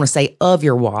 I don't want to say of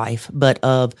your wife, but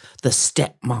of the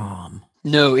stepmom?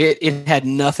 No, it had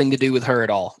nothing to do with her at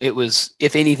all. It was,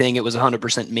 if anything, it was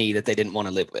 100% me that they didn't want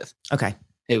to live with. Okay.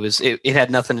 It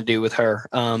had nothing to do with her.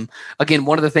 Again,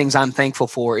 one of the things I'm thankful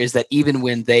for is that even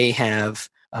when they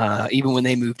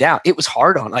moved out, it was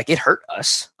hard it hurt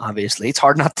us. Obviously, it's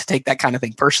hard not to take that kind of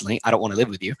thing personally. I don't want to live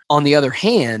with you. On the other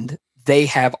hand, they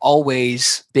have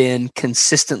always been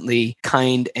consistently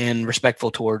kind and respectful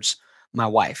towards my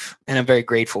wife. And I'm very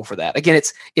grateful for that. Again,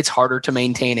 it's harder to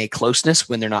maintain a closeness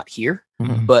when they're not here,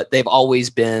 but they've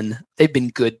been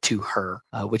good to her,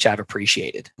 which I've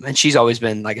appreciated. And she's always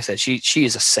been, like I said, she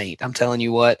is a saint. I'm telling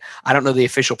you what, I don't know the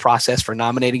official process for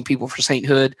nominating people for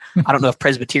sainthood. I don't know if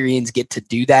Presbyterians get to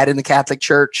do that in the Catholic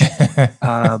Church.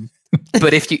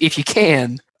 But if you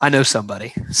can, I know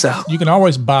somebody. So you can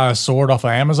always buy a sword off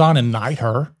of Amazon and knight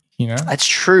her. That's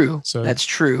true. So that's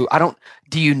true.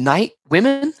 Do you knight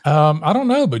women? I don't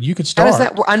know, but you could start. How does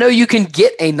that work? I know you can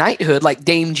get a knighthood like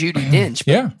Dame Judi Dench.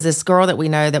 Yeah. This girl that we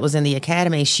know that was in the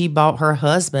academy, she bought her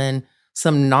husband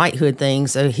some knighthood thing.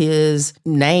 So his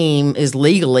name is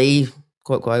legally,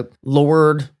 quote, quote,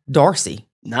 Lord Darcy.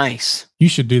 Nice. You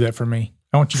should do that for me.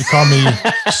 I want you to call me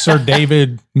Sir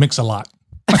David Mix-a-Lot.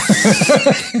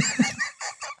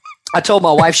 I told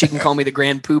my wife she can call me the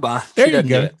Grand Poobah. There you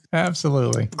go.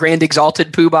 Absolutely. Grand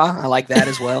Exalted Poobah. I like that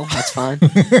as well. That's fine.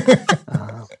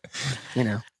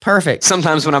 Perfect.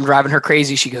 Sometimes when I'm driving her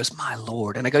crazy, she goes, "My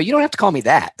Lord," and I go, "You don't have to call me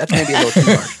that. That's maybe a little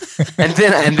too hard."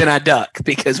 and then I duck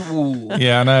because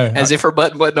yeah, I know. As if her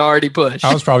button wasn't already pushed.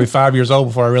 I was probably 5 years old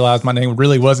before I realized my name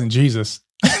really wasn't Jesus.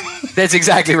 That's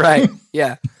exactly right.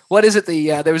 Yeah. What is it?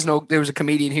 There was a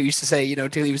comedian who used to say,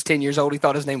 till he was 10 years old, he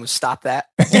thought his name was Stop That.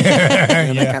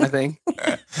 That kind of thing.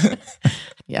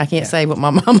 Yeah, I can't say what my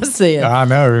mama said. I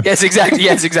know. Yes, exactly.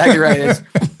 Yes, exactly right.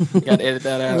 You got to edit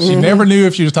that out. She never knew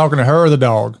if she was talking to her or the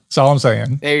dog. That's all I'm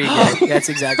saying. There you go. That's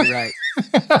exactly right.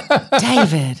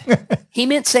 David. He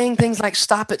meant saying things like,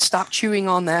 "Stop it, stop chewing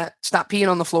on that, stop peeing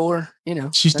on the floor."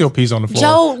 She still pees on the floor.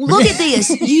 Joe, look at this.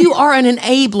 You are an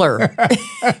enabler.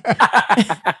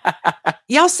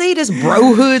 Y'all see this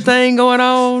brohood thing going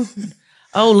on?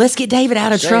 Oh, let's get David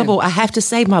out of trouble. I have to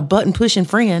save my button pushing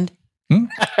friend.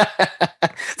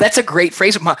 That's a great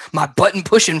phrase. My button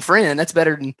pushing friend. That's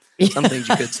better than some things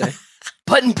you could say.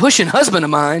 Button pushing husband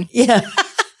of mine. Yeah.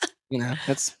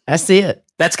 That's it.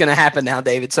 That's going to happen now,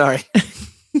 David. Sorry.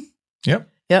 Yep.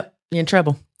 You're in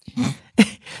trouble.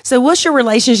 So what's your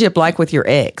relationship like with your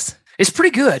ex? It's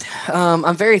pretty good.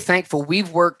 I'm very thankful.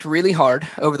 We've worked really hard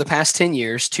over the past 10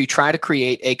 years to try to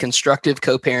create a constructive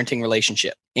co-parenting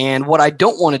relationship. And what I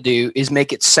don't want to do is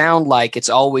make it sound like it's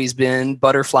always been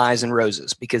butterflies and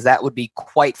roses, because that would be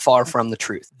quite far from the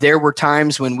truth. There were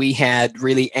times when we had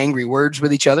really angry words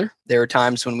with each other. There were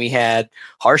times when we had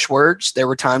harsh words. There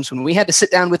were times when we had to sit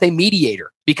down with a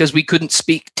mediator because we couldn't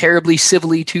speak terribly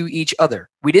civilly to each other.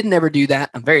 We didn't ever do that,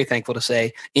 I'm very thankful to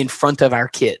say, in front of our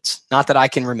kids. Not that I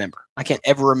can remember. I can't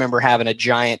ever remember having a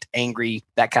giant, angry,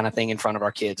 that kind of thing in front of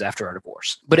our kids after our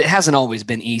divorce. But it hasn't always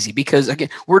been easy because, again,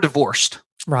 we're divorced.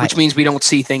 Right. Which means we don't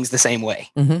see things the same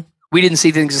way. Mm-hmm. We didn't see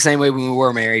things the same way when we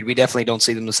were married. We definitely don't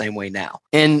see them the same way now.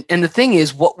 And the thing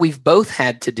is, what we've both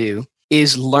had to do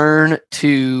is learn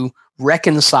to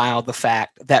reconcile the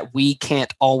fact that we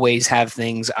can't always have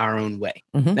things our own way.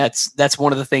 Mm-hmm. That's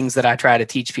one of the things that I try to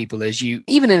teach people is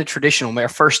even in a traditional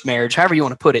first marriage, however you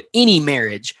want to put it, any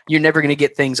marriage, you're never going to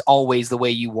get things always the way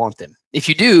you want them. If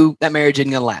you do, that marriage isn't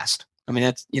going to last. I mean,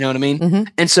 that's, you know what I mean? Mm-hmm.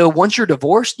 And so once you're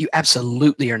divorced, you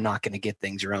absolutely are not going to get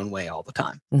things your own way all the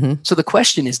time. Mm-hmm. So the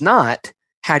question is not,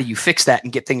 how do you fix that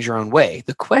and get things your own way?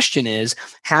 The question is,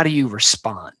 how do you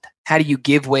respond? How do you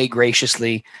give way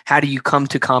graciously? How do you come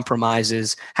to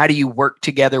compromises? How do you work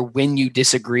together when you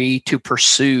disagree to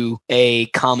pursue a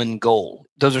common goal?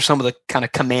 Those are some of the kind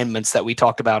of commandments that we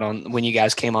talked about when you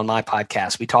guys came on my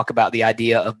podcast. We talk about the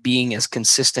idea of being as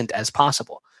consistent as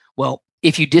possible. Well,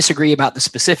 if you disagree about the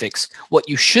specifics, what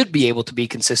you should be able to be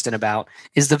consistent about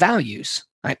is the values.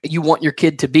 Right? You want your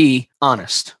kid to be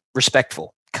honest,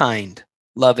 respectful, kind,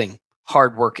 loving,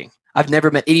 hardworking. I've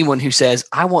never met anyone who says,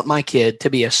 I want my kid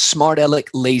to be a smart aleck,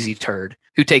 lazy turd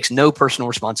who takes no personal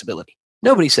responsibility.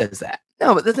 Nobody says that.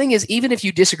 No, but the thing is, even if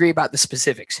you disagree about the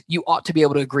specifics, you ought to be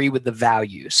able to agree with the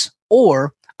values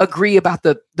or agree about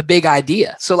the big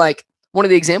idea. So like one of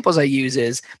the examples I use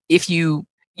is if you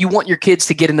want your kids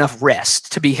to get enough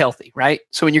rest to be healthy, right?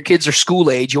 So when your kids are school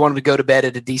age, you want them to go to bed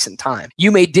at a decent time. You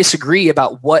may disagree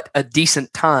about what a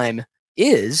decent time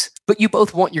is, but you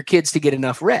both want your kids to get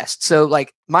enough rest. So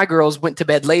like my girls went to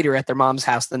bed later at their mom's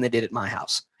house than they did at my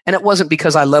house. And it wasn't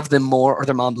because I loved them more or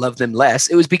their mom loved them less.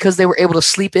 It was because they were able to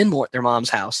sleep in more at their mom's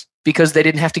house because they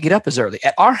didn't have to get up as early.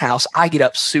 At our house, I get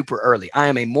up super early. I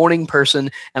am a morning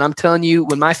person. And I'm telling you,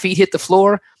 when my feet hit the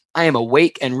floor, I am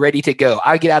awake and ready to go.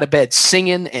 I get out of bed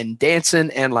singing and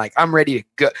dancing and like I'm ready to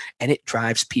go. And it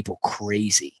drives people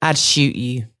crazy. I'd shoot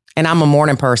you. And I'm a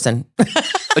morning person.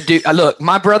 But dude, look,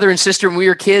 my brother and sister, when we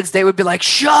were kids, they would be like,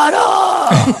 shut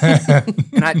up.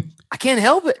 And I can't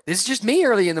help it. It's just me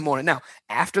early in the morning. Now,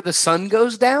 after the sun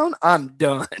goes down, I'm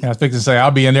done. I was fixing to say,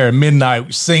 I'll be in there at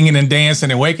midnight singing and dancing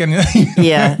and waking.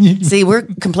 Yeah. See, we're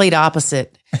complete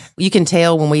opposite. You can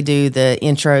tell when we do the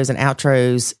intros and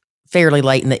outros fairly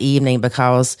late in the evening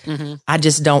because I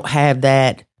just don't have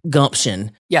that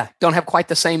gumption. Yeah. Don't have quite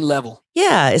the same level.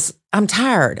 Yeah. I'm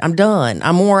tired. I'm done.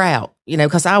 I'm wore out,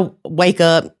 because I wake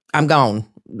up, I'm gone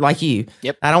like you.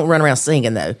 Yep. I don't run around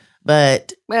singing though,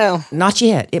 but not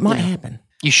yet. It might happen.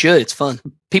 You should. It's fun.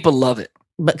 People love it.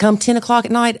 But come 10 o'clock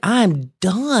at night, I'm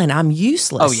done. I'm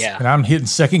useless. Oh, yeah. And I'm hitting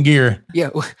second gear. Yeah.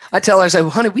 I tell her, I say,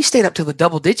 well, honey, we stayed up till the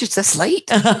double digits. That's late.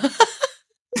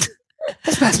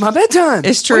 That's past my bedtime.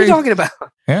 It's true. What are you talking about?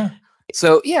 Yeah.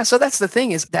 So that's the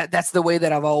thing is that's the way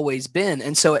that I've always been.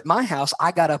 And so at my house,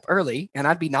 I got up early and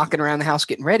I'd be knocking around the house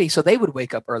getting ready. So they would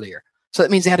wake up earlier. So that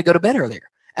means they had to go to bed earlier.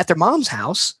 At their mom's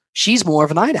house, she's more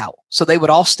of a night owl. So they would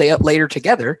all stay up later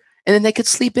together and then they could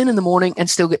sleep in the morning and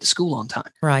still get to school on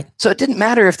time. Right. So it didn't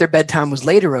matter if their bedtime was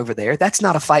later over there. That's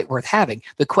not a fight worth having.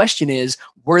 The question is,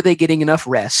 were they getting enough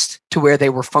rest to where they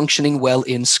were functioning well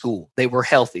in school? They were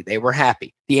healthy. They were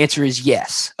happy. The answer is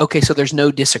yes. Okay, so there's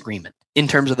no disagreement in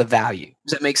terms of the value.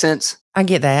 Does that make sense? I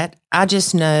get that. I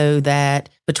just know that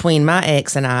between my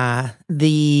ex and I,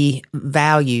 the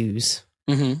values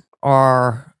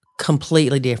are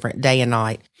completely different day and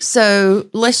night. So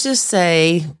let's just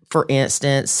say, for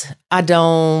instance, I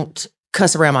don't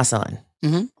cuss around my son.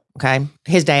 Okay.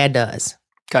 His dad does.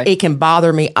 Okay. It can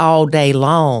bother me all day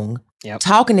long. Yep.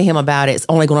 Talking to him about it is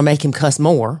only going to make him cuss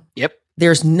more. Yep.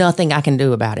 There's nothing I can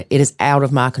do about it. It is out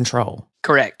of my control.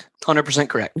 Correct. 100%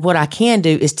 correct. What I can do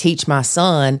is teach my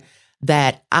son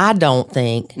that I don't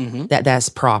think that that's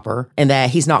proper and that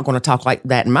he's not going to talk like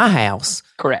that in my house.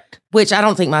 Correct. Which I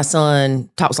don't think my son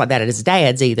talks like that at his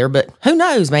dad's either, but who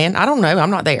knows, man? I don't know.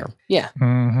 I'm not there. Yeah.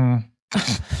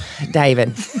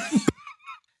 David.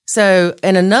 So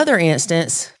in another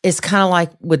instance, it's kind of like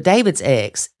with David's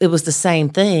ex. It was the same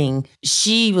thing.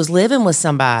 She was living with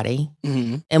somebody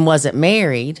and wasn't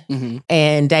married.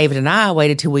 And David and I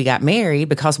waited till we got married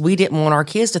because we didn't want our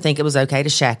kids to think it was okay to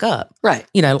shack up. Right.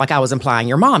 You know, like I was implying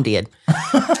your mom did.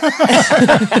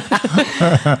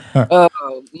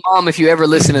 Mom, if you ever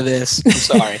listen to this, I'm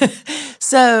sorry.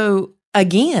 So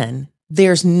again,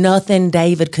 there's nothing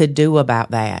David could do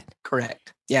about that. Correct.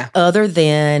 Yeah. Other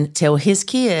than tell his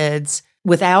kids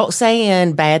without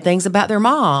saying bad things about their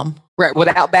mom. Right.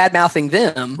 Without bad mouthing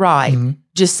them. Right.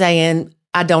 Just saying,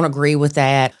 I don't agree with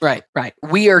that. Right. Right.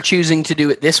 We are choosing to do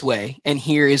it this way, and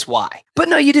here is why. But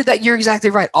no, you did that. You're exactly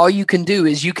right. All you can do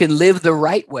is you can live the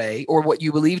right way, or what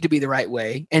you believe to be the right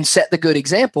way, and set the good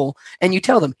example. And you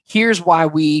tell them, here's why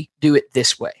we do it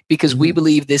this way, because we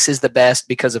believe this is the best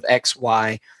because of X,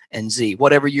 Y, and Z,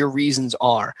 whatever your reasons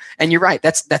are. And you're right.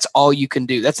 That's all you can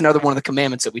do. That's another one of the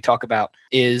commandments that we talk about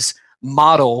is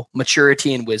model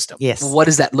maturity and wisdom. Yes. What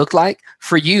does that look like?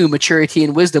 For you, maturity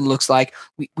and wisdom looks like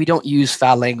we don't use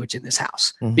foul language in this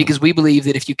house because we believe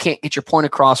that if you can't get your point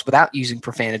across without using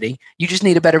profanity, you just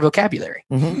need a better vocabulary.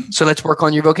 So let's work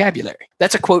on your vocabulary.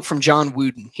 That's a quote from John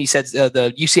Wooden. He said,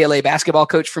 the UCLA basketball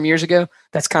coach from years ago,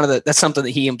 that's something that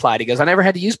he implied. He goes, I never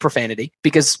had to use profanity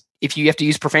because if you have to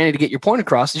use profanity to get your point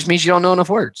across, it just means you don't know enough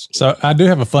words. So I do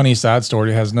have a funny side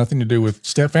story. It has nothing to do with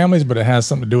step families, but it has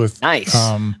something to do with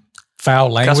foul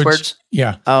language. Cuss words?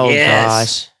 Yeah. Oh,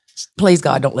 gosh. Please,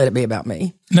 God, don't let it be about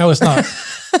me. No, it's not.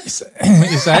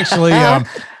 It's actually,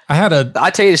 I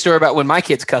tell you the story about when my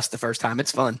kids cussed the first time.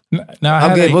 It's fun.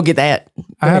 We'll get that.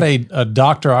 I had a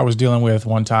doctor I was dealing with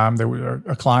one time. There was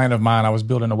a client of mine I was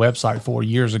building a website for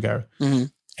years ago.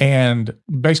 And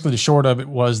basically the short of it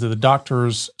was that the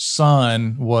doctor's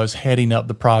son was heading up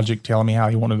the project, telling me how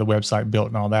he wanted the website built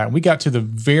and all that. And we got to the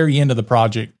very end of the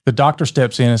project. The doctor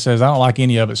steps in and says, I don't like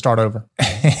any of it. Start over.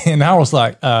 And I was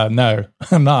like, no,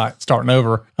 I'm not starting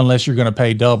over unless you're going to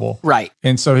pay double. Right.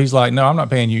 And so he's like, no, I'm not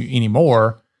paying you any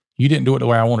more. You didn't do it the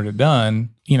way I wanted it done.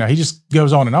 You know, he just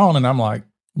goes on. And I'm like,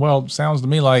 well, sounds to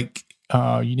me like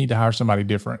you need to hire somebody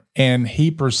different. And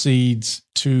he proceeds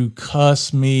to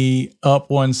cuss me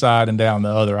up one side and down the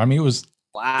other. I mean, it was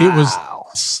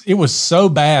so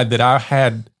bad that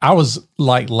I was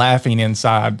like laughing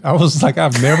inside. I was like,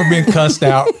 I've never been cussed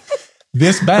out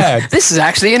this bad. This is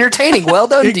actually entertaining. Well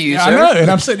done to you, sir. I know. And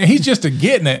I'm sitting, he's just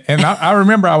getting it. And I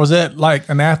remember I was at like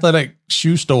an athletic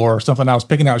shoe store or something. I was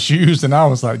picking out shoes and I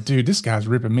was like, dude, this guy's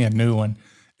ripping me a new one.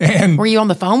 And were you on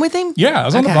the phone with him? Yeah, I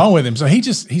was on the phone with him. So he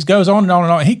goes on and on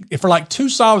and on. He for like 2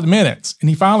 solid minutes, and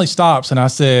he finally stops. And I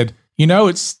said, you know,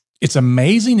 it's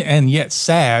amazing and yet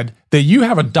sad that you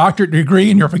have a doctorate degree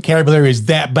and your vocabulary is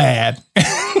that bad.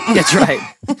 That's right.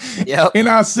 Yep. And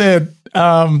I said,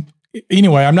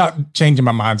 anyway, I'm not changing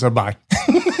my mind. So bye.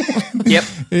 Yep.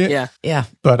 Yeah.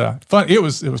 But fun. It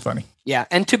was funny. Yeah.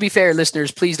 And to be fair,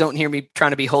 listeners, please don't hear me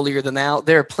trying to be holier than thou.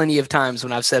 There are plenty of times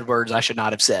when I've said words I should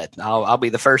not have said. I'll be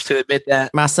the first to admit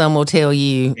that. My son will tell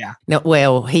you. Yeah. No,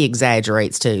 well, he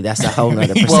exaggerates too. That's a whole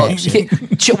nother perception.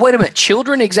 Wait a minute.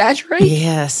 Children exaggerate?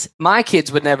 Yes. My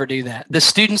kids would never do that. The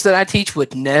students that I teach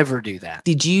would never do that.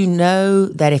 Did you know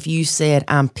that if you said,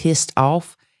 I'm pissed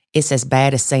off, it's as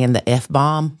bad as saying the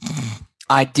F-bomb?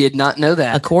 I did not know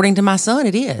that. According to my son,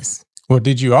 it is. Well,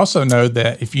 did you also know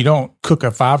that if you don't cook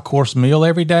a 5-course meal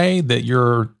every day, that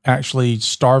you're actually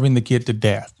starving the kid to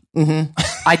death?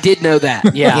 I did know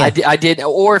that. Yeah, I did.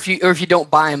 Or if you don't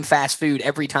buy them fast food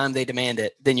every time they demand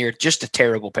it, then you're just a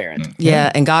terrible parent. Yeah,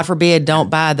 and God forbid, don't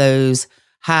buy those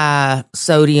high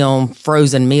sodium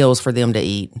frozen meals for them to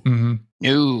eat.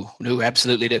 No,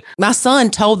 absolutely do. My son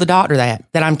told the doctor that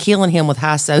I'm killing him with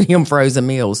high sodium frozen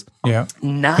meals. Yeah.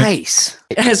 Nice.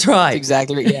 That's right.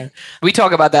 Exactly. Yeah. We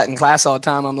talk about that in class all the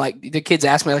time. I'm like, the kids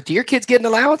ask me, like, do your kids get an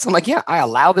allowance? I'm like, yeah, I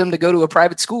allow them to go to a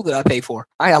private school that I pay for.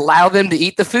 I allow them to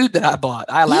eat the food that I bought.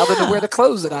 I allow them to wear the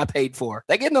clothes that I paid for.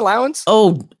 They get an allowance.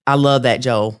 Oh, I love that,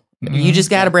 Joel. You just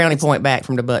got a brownie point back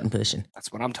from the button pushing.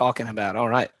 That's what I'm talking about. All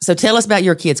right. So tell us about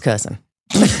your kids cussing.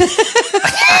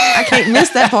 I can't miss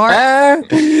that part.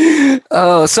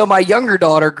 So my younger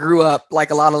daughter grew up like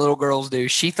a lot of little girls do.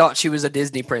 She thought she was a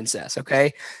Disney princess.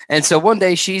 Okay. And so one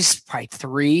day she's probably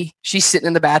 3. She's sitting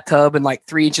in the bathtub and like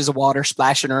 3 inches of water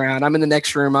splashing around. I'm in the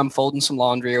next room. I'm folding some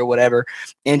laundry or whatever.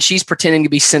 And she's pretending to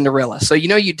be Cinderella. So,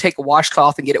 you take a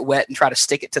washcloth and get it wet and try to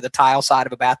stick it to the tile side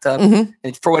of a bathtub. Mm-hmm.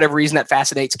 And for whatever reason, that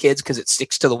fascinates kids because it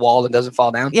sticks to the wall and doesn't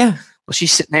fall down. Yeah. Well,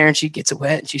 she's sitting there and she gets it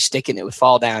wet and she's sticking it, would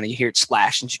fall down and you hear it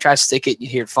splash, and she tries to stick it and you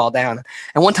hear it fall down.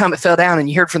 And one time it fell down and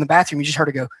you heard from the bathroom, you just heard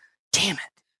her go, damn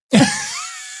it.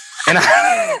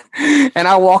 and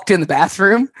I walked in the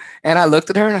bathroom and I looked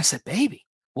at her and I said, baby,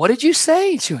 what did you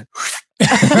say? And she went,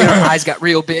 her eyes got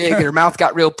real big and her mouth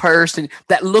got real pursed, and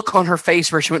that look on her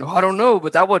face where she went, I don't know,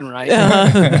 but that wasn't right.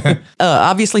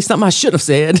 Obviously something I should have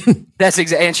said. That's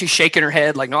exactly. And she's shaking her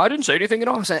head like, no, I didn't say anything at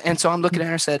all. And so I'm looking at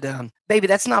her and said, baby,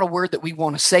 that's not a word that we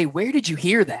want to say. Where did you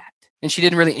hear that? And she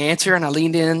didn't really answer. And I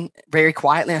leaned in very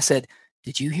quietly. I said,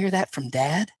 did you hear that from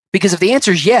Dad? Because if the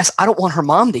answer is yes, I don't want her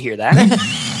mom to hear that.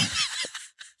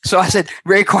 So I said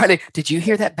very quietly, did you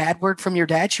hear that bad word from your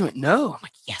dad? She went, no. I'm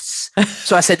like, yes.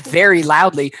 So I said very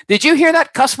loudly, did you hear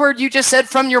that cuss word you just said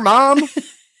from your mom?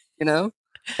 And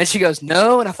she goes,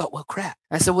 no. And I thought, well, crap.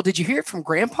 I said, well, did you hear it from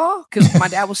Grandpa? Because my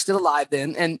dad was still alive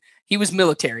then and he was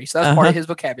military. So that was part of his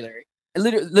vocabulary. And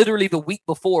literally the week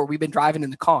before, we've been driving in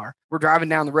the car. We're driving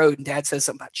down the road and Dad says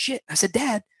something about shit. I said,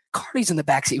 Dad, Carly's in the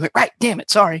backseat. He went, right, damn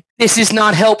it, sorry. This is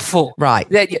not helpful. Right.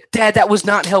 Dad, that was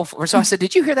not helpful. So I said,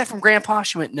 did you hear that from Grandpa?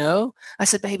 She went, no. I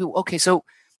said, baby, okay, so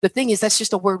the thing is, that's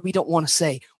just a word we don't want to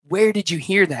say. Where did you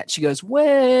hear that? She goes,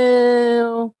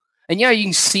 well, and you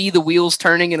can see the wheels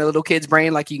turning in a little kid's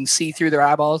brain, like you can see through their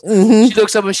eyeballs. Mm-hmm. She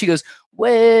looks up and she goes,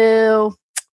 well,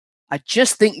 I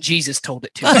just think Jesus told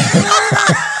it to me.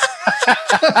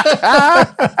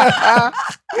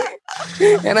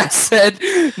 And I said,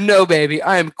 no, baby,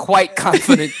 I am quite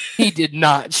confident he did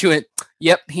not. She went,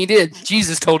 yep, he did.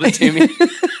 Jesus told it to me.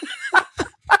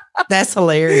 That's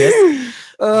hilarious.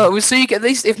 So you can, at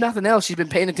least, if nothing else, she's been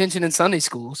paying attention in Sunday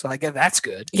school. So I guess that's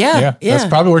good. Yeah. That's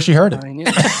probably where she heard it.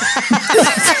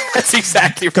 That's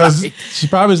exactly right. Because she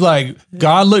probably was like,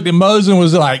 God looked at Moses and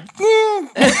was like,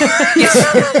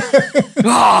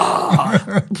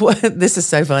 This is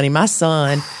so funny. My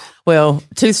son, well,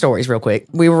 2 stories real quick.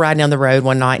 We were riding down the road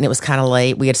one night and it was kind of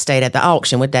late. We had stayed at the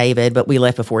auction with David, but we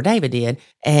left before David did.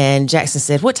 And Jackson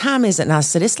said, what time is it? And I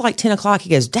said, it's like 10 o'clock.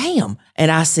 He goes, damn. And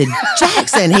I said,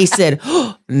 Jackson. He said,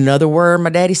 oh, another word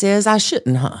my daddy says I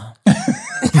shouldn't, huh?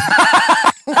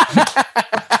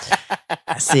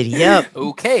 I said, yep.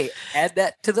 Okay, add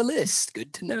that to the list.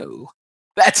 Good to know.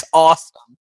 That's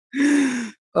awesome.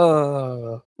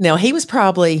 Now, he was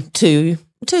probably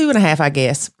 2.5, I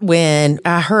guess, when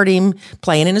I heard him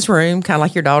playing in his room, kind of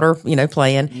like your daughter,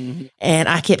 playing. Mm-hmm. And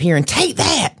I kept hearing, take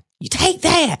that. You take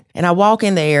that. And I walk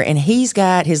in there and he's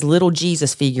got his little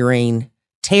Jesus figurine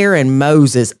tearing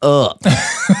Moses up.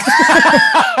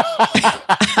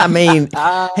 I mean,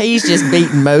 he's just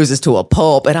beating Moses to a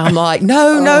pulp. And I'm like,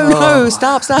 no,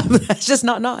 stop. That's just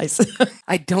not nice.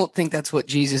 I don't think that's what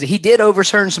Jesus, he did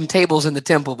overturn some tables in the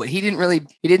temple, but he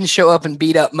didn't show up and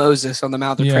beat up Moses on the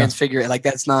Mount of Transfiguration. Like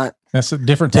that's a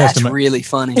different testament. That's really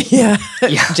funny. Yeah.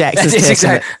 Jackson's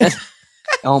testament.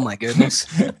 Oh my goodness.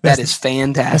 That is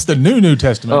fantastic. That's the New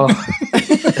Testament. Oh,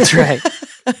 that's right.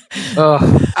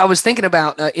 I was thinking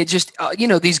about it just,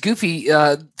 these goofy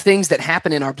things that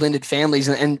happen in our blended families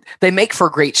and they make for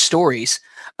great stories.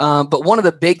 But one of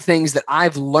the big things that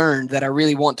I've learned that I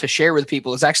really want to share with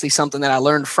people is actually something that I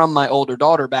learned from my older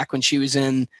daughter back when she was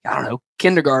in,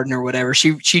 kindergarten or whatever.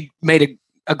 She made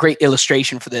a great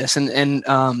illustration for this. And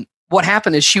what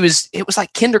happened is it was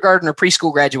like kindergarten or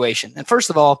preschool graduation. And first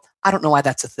of all, I don't know why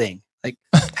that's a thing. Like,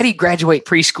 how do you graduate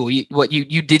preschool?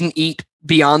 You didn't eat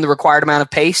beyond the required amount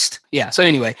of paste? Yeah. So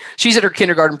anyway, she's at her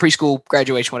kindergarten, preschool,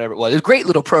 graduation, whatever it was. It was a great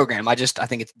little program. I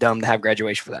think it's dumb to have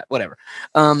graduation for that, whatever.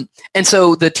 And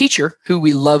so the teacher, who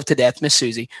we love to death, Miss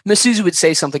Susie would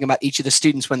say something about each of the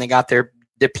students when they got their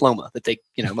diploma that they,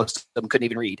 most of them couldn't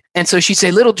even read. And so she'd say,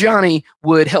 little Johnny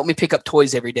would help me pick up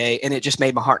toys every day. And it just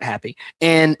made my heart happy.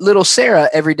 And little Sarah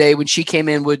every day when she came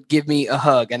in would give me a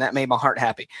hug and that made my heart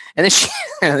happy. And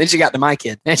then she got to my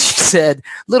kid and she said,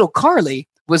 little Carly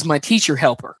was my teacher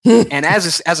helper. And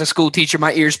as a school teacher,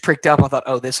 my ears pricked up. I thought,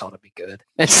 oh, this ought to be good.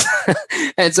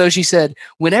 And so she said,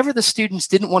 whenever the students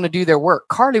didn't want to do their work,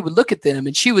 Carly would look at them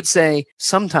and she would say,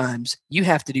 sometimes you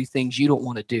have to do things you don't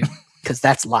want to do because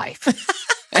that's life.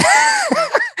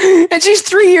 And she's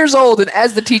 3 years old. And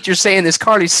as the teacher's saying this,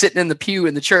 Carly's sitting in the pew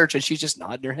in the church and she's just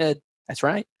nodding her head. That's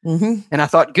right. Mm-hmm. And I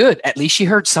thought, good. At least she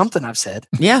heard something I've said.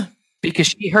 Yeah. Because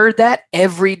she heard that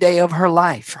every day of her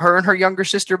life. Her and her younger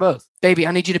sister both. Baby,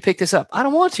 I need you to pick this up. I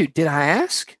don't want to. Did I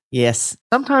ask? Yes.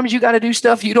 Sometimes you got to do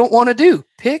stuff you don't want to do.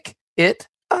 Pick it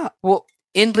up. Well,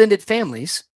 in blended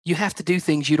families, you have to do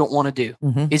things you don't want to do.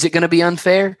 Mm-hmm. Is it going to be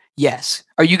unfair? Yes.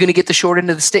 Are you going to get the short end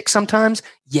of the stick sometimes?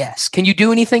 Yes. Can you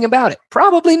do anything about it?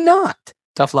 Probably not.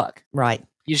 Tough luck. Right.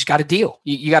 You just got to deal.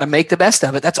 You got to make the best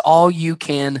of it. That's all you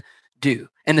can do.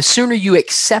 And the sooner you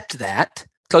accept that,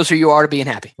 closer you are to being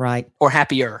happy. Right. Or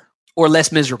happier or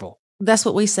less miserable. That's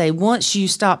what we say. Once you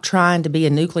stop trying to be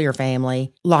a nuclear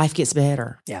family, life gets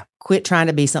better. Yeah. Quit trying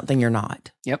to be something you're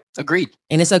not. Yep. Agreed.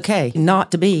 And it's okay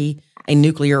not to be a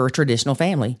nuclear or traditional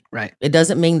family. Right. It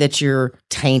doesn't mean that you're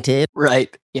tainted.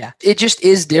 Right. Yeah. It just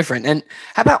is different. And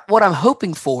how about what I'm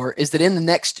hoping for is that in the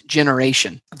next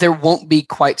generation, there won't be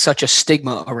quite such a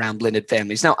stigma around blended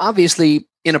families. Now, obviously,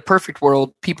 in a perfect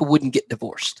world, people wouldn't get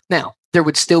divorced. Now, there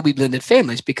would still be blended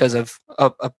families because of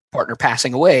a partner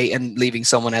passing away and leaving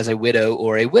someone as a widow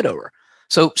or a widower.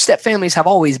 So step families have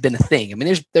always been a thing. I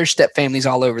mean, there's step families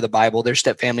all over the Bible. There's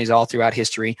step families all throughout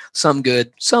history. Some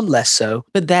good, some less so.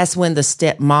 But that's when the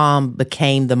stepmom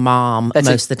became the mom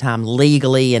most of the time,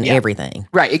 legally and everything.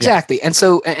 Right, exactly. Yeah. And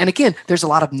so, and again, there's a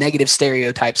lot of negative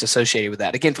stereotypes associated with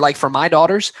that. Again, for my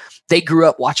daughters, they grew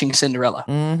up watching Cinderella.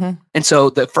 Mm-hmm. And so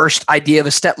the first idea of a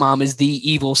stepmom is the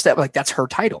evil step, like that's her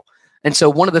title. And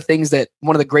so one of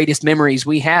the greatest memories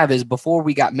we have is before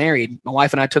we got married, my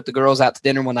wife and I took the girls out to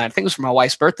dinner one night. I think it was for my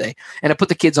wife's birthday. And I put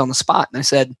the kids on the spot and I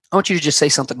said, I want you to just say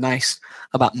something nice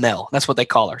about Mel. That's what they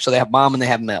call her. So they have mom and they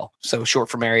have Mel. So short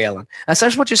for Mary Ellen. I said, I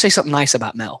just want you to say something nice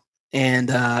about Mel.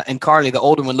 And Carly, the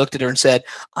older one, looked at her and said,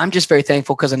 I'm just very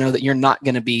thankful because I know that you're not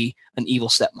going to be an evil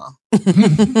stepmom.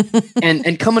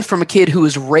 and coming from a kid who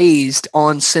was raised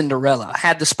on Cinderella,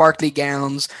 had the sparkly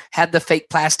gowns, had the fake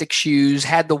plastic shoes,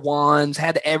 had the wands,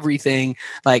 had everything,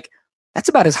 like that's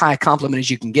about as high a compliment as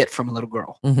you can get from a little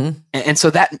girl. Mm-hmm. And so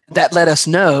that let us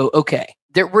know, okay,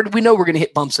 we know we're going to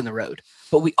hit bumps in the road,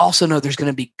 but we also know there's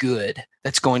going to be good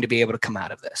that's going to be able to come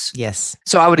out of this. Yes.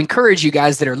 So I would encourage you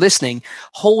guys that are listening,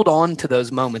 hold on to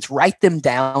those moments, write them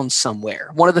down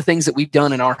somewhere. One of the things that we've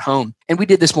done in our home, and we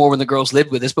did this more when the girls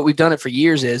lived with us, but we've done it for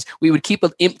years, is we would keep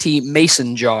an empty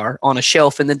mason jar on a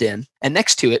shelf in the den. And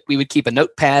next to it, we would keep a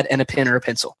notepad and a pen or a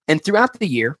pencil. And throughout the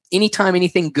year, anytime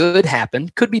anything good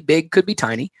happened, could be big, could be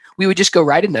tiny, we would just go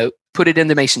write a note, put it in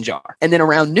the mason jar. And then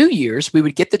around New Year's, we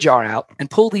would get the jar out and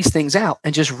pull these things out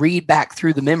and just read back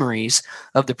through the memories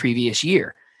of the previous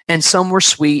year. And some were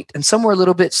sweet and some were a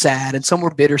little bit sad and some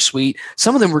were bittersweet.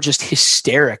 Some of them were just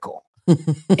hysterical.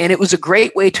 And it was a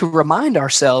great way to remind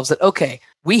ourselves that, okay,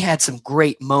 we had some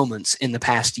great moments in the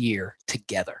past year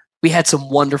together. We had some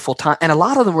wonderful time. And a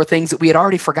lot of them were things that we had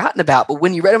already forgotten about. But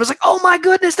when you read it, it was like, oh my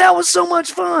goodness, that was so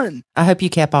much fun. I hope you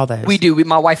kept all those. We do.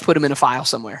 My wife put them in a file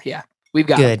somewhere. Yeah, we've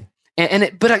got good. Them.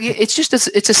 But it's just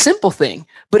it's a simple thing,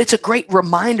 but it's a great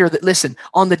reminder that, listen,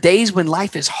 on the days when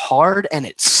life is hard and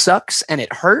it sucks and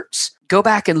it hurts, go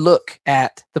back and look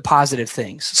at the positive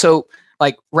things. So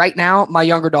like right now, my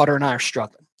younger daughter and I are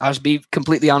struggling. I'll just be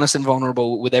completely honest and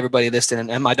vulnerable with everybody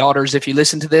listening. And my daughters, if you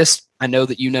listen to this, I know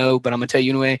that you know, but I'm going to tell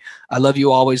you anyway, I love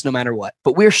you always, no matter what.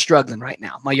 But we're struggling right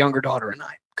now, my younger daughter and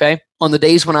I. Okay. On the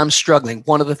days when I'm struggling,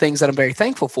 one of the things that I'm very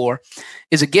thankful for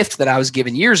is a gift that I was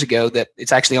given years ago that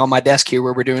it's actually on my desk here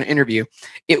where we're doing an interview.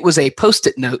 It was a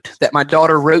Post-it note that my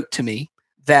daughter wrote to me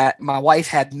that my wife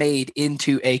had made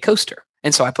into a coaster.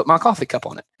 And so I put my coffee cup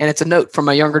on it. And it's a note from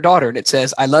my younger daughter. And it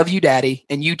says, I love you, Daddy.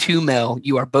 And you too, Mel.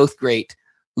 You are both great.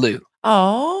 Lou.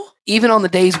 Oh. Even on the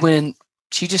days when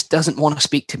she just doesn't want to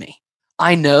speak to me,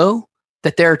 I know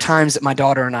that there are times that my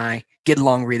daughter and I get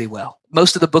along really well.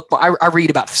 Most of the bookmark, I read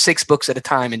about 6 books at a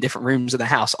time in different rooms of the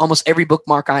house. Almost every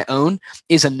bookmark I own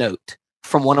is a note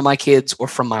from one of my kids or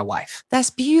from my wife. That's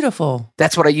beautiful.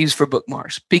 That's what I use for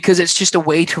bookmarks because it's just a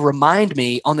way to remind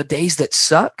me on the days that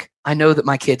suck, I know that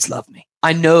my kids love me.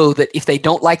 I know that if they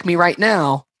don't like me right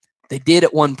now, they did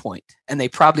at one point and they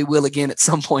probably will again at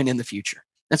some point in the future.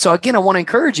 And so again, I want to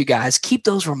encourage you guys, keep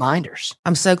those reminders.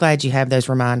 I'm so glad you have those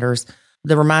reminders.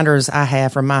 The reminders I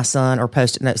have from my son are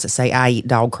Post-it notes that say, I eat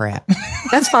dog crap.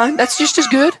 That's fine. That's just as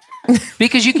good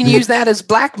because you can use that as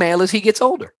blackmail as he gets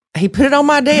older. He put it on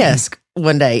my desk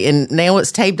one day and now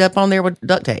it's taped up on there with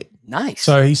duct tape. Nice.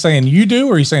 So he's saying you do,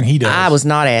 or he's saying he does? I was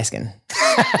not asking.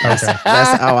 Okay.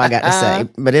 That's all I got to say,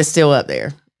 but it's still up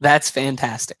there. That's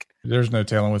fantastic. There's no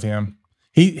telling with him.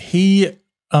 He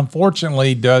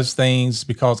unfortunately does things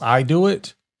because I do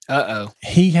it. Uh-oh.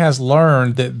 He has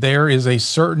learned that there is a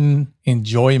certain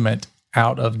enjoyment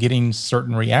out of getting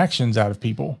certain reactions out of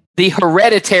people. The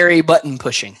hereditary button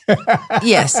pushing.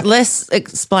 Yes, let's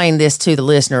explain this to the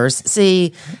listeners.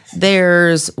 See,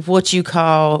 there's what you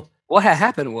call What had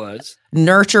happened was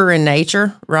nurture and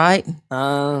nature, right?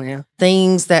 Oh, yeah.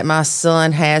 Things that my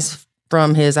son has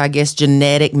from his, I guess,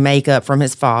 genetic makeup from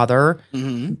his father.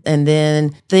 Mm-hmm. And then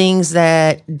things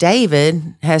that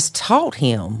David has taught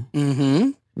him.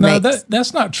 Mm-hmm. No,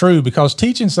 that's not true, because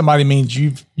teaching somebody means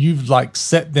you've like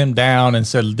set them down and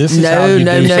said, this is how you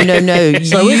do it. No.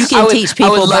 So you can teach people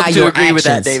I would love by to your agree actions. with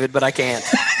that, David, but I can't.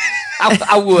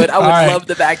 I would right. love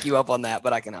to back you up on that,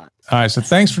 but I cannot. All right, so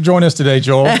thanks for joining us today,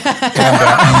 Joel. And,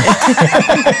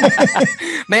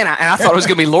 Man, I thought it was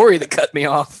going to be Lori that cut me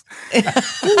off.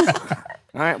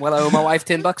 All right. Well, I owe my wife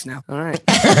 $10 now. All right.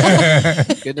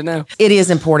 Good to know. It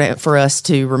is important for us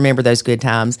to remember those good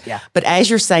times. Yeah. But as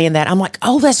you're saying that, I'm like,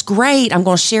 oh, that's great. I'm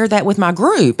going to share that with my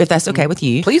group, if that's okay with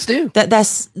you. Please do.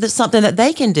 That's something that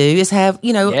they can do, is have,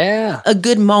 a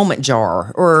good moment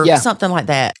jar or something like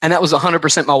that. And that was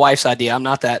 100% my wife's idea. I'm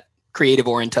not that creative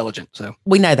or intelligent, so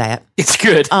We know that. it's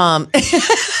good.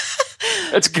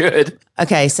 That's good.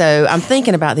 Okay, so I'm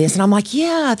thinking about this and I'm like,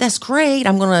 yeah, that's great.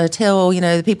 I'm going to tell,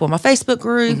 the people in my Facebook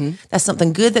group, that's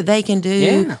something good that they can do.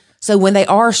 Yeah. So when they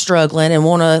are struggling and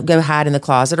want to go hide in the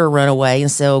closet or run away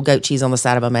and sell goat cheese on the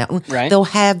side of a mountain, Right. they'll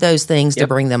have those things to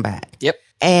bring them back. Yep.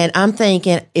 And I'm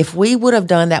thinking, if we would have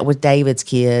done that with David's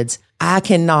kids, I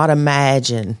cannot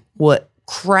imagine what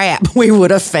crap we would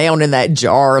have found in that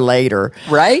jar later.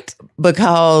 Right?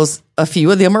 Because a few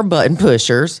of them are button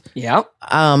pushers. Yep.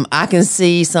 I can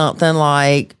see something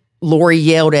like Lori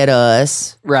yelled at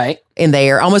us Right. in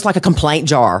there, almost like a complaint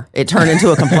jar. It turned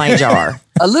into a complaint jar.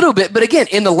 A little bit. But again,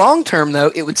 in the long term,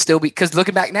 though, it would still be, because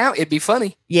looking back now, it'd be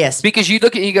funny. Yes. Because you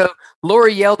look at it and you go,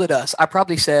 Lori yelled at us. I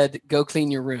probably said, go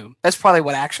clean your room. That's probably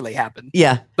what actually happened.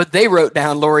 Yeah. But they wrote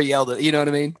down Lori yelled at, you know what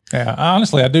I mean? yeah,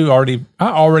 honestly, I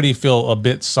already feel a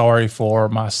bit sorry for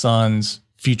my son's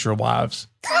future wives.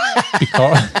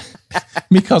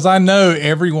 Because I know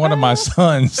every one of my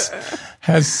sons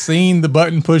has seen the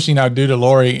button pushing I do to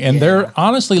Lori, and they're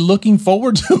honestly looking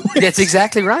forward to it. That's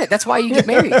exactly right. That's why you get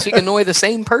married. So you can annoy the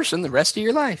same person the rest of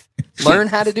your life. Learn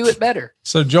how to do it better.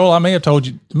 So Joel, I may have told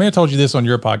you this on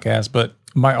your podcast, but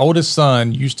my oldest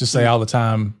son used to say all the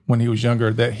time when he was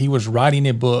younger that he was writing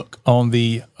a book on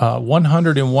the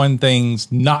 101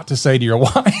 things not to say to your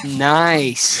wife.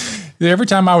 Nice. Every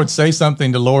time I would say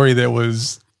something to Lori that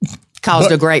was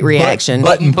Caused a great reaction.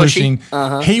 Button pushing.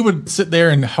 He would sit there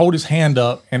and hold his hand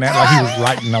up and act like he was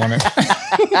writing on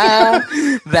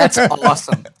it. That's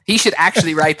awesome. He should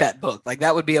actually write that book. Like,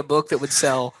 that would be a book that would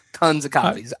sell tons of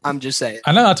copies. I'm just saying.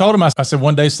 I know. I told him, I said,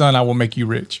 one day, son, I will make you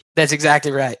rich. That's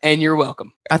exactly right. And you're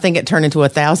welcome. I think it turned into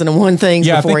 1,001 things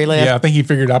before he left. Yeah, I think he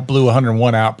figured I blew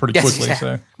 101 out pretty quickly.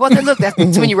 Exactly. So. Well, then look, that's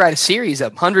when you write a series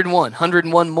of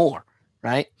 101 more,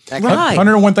 right? That kind of- Right.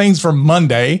 101 things for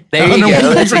Monday. There you 101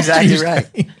 go. That's for exactly Tuesday.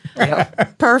 right.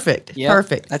 Yep. Perfect. Yep.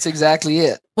 Perfect. That's exactly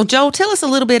it. Well, Joel, tell us a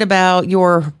little bit about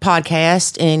your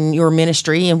podcast and your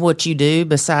ministry and what you do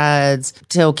besides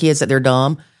tell kids that they're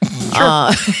dumb.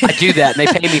 I do that, and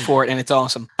they pay me for it, and it's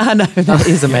awesome. I know. That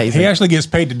is amazing. He actually gets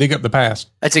paid to dig up the past.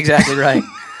 That's exactly right.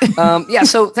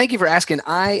 So thank you for asking.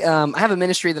 I have a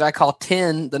ministry that I call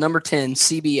 10, the number 10,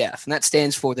 CBF, and that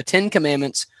stands for the 10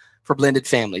 Commandments for Blended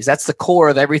Families. That's the core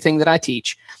of everything that I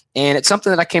teach. And it's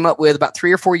something that I came up with about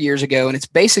 3 or 4 years ago. And it's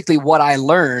basically what I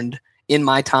learned in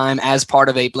my time as part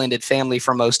of a blended family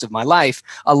for most of my life.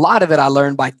 A lot of it I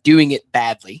learned by doing it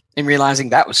badly and realizing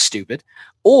that was stupid.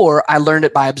 Or I learned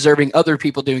it by observing other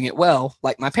people doing it well,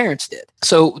 like my parents did.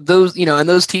 So those, and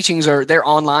those teachings they're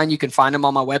online. You can find them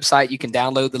on my website. You can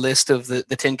download the list of the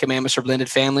 10 Commandments for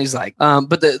Blended Families.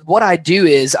 But what I do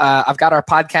is I've got our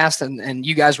podcast, and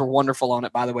you guys were wonderful on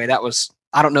it, by the way.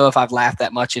 I don't know if I've laughed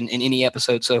that much in any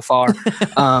episode so far.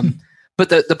 But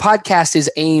the podcast is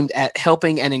aimed at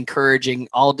helping and encouraging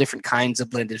all different kinds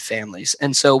of blended families.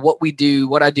 And so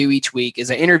what I do each week is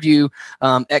I interview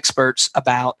experts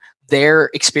about their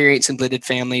experience in blended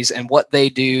families and what they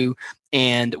do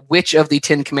and which of the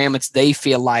 10 Commandments they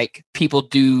feel like people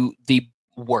do the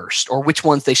worst or which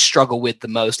ones they struggle with the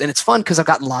most. And it's fun because I've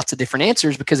gotten lots of different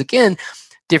answers because, again,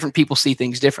 different people see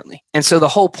things differently. And so the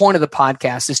whole point of the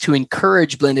podcast is to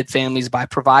encourage blended families by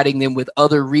providing them with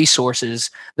other resources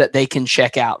that they can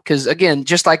check out. Because again,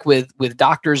 just like with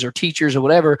doctors or teachers or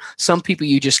whatever, some people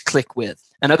you just click with.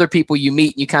 and other people you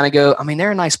meet, you kind of go, I mean,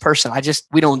 they're a nice person.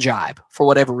 We don't jibe for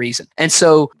whatever reason. And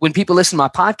so when people listen to my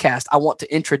podcast, I want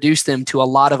to introduce them to a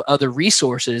lot of other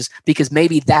resources because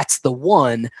maybe that's the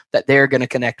one that they're going to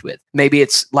connect with. Maybe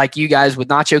it's like you guys with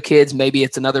Nacho Kids. Maybe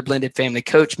it's another blended family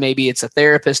coach. Maybe it's a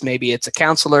therapist. Maybe it's a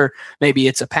counselor. Maybe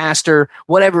it's a pastor,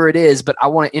 whatever it is. But I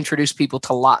want to introduce people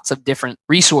to lots of different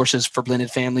resources for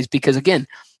blended families because, again,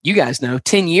 you guys know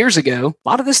 10 years ago, a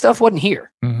lot of this stuff wasn't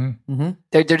here.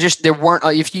 There weren't,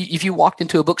 if you walked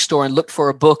into a bookstore and looked for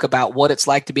a book about what it's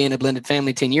like to be in a blended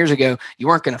family 10 years ago, you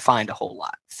weren't going to find a whole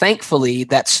lot. Thankfully,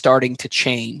 that's starting to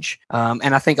change.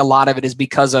 And I think a lot of it is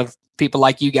because of people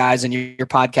like you guys and your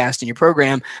podcast and your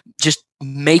program, just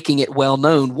making it well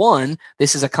known. 1,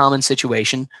 this is a common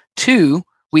situation. 2,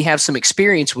 we have some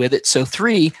experience with it. So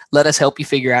 3, let us help you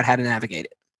figure out how to navigate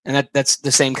it. And that's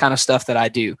the same kind of stuff that I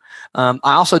do. I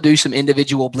also do some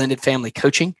individual blended family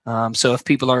coaching. So if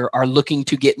people are looking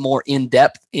to get more in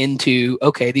depth into,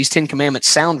 okay, these 10 commandments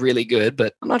sound really good,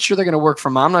 but I'm not sure they're going to work for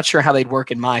I'm not sure how they'd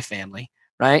work in my family,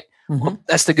 right? Well,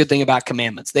 that's the good thing about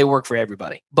commandments. They work for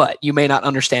everybody, but you may not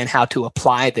understand how to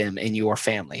apply them in your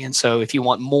family. And so if you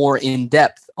want more in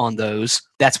depth on those,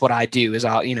 that's what I do is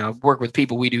I'll, work with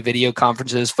people. We do video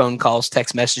conferences, phone calls,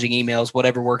 text messaging, emails,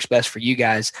 whatever works best for you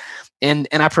guys. And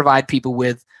I provide people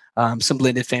with some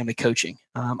blended family coaching.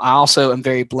 I also am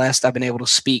very blessed. I've been able to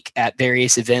speak at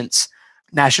various events,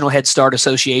 National Head Start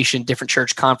Association, different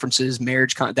church conferences,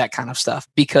 marriage, that kind of stuff.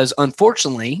 Because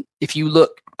unfortunately, if you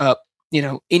look up,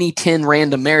 any 10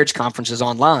 random marriage conferences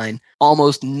online,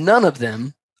 almost none of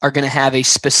them are going to have a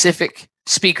specific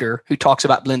speaker who talks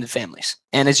about blended families.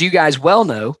 And as you guys well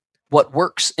know, what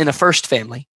works in a first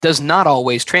family does not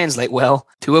always translate well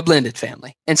to a blended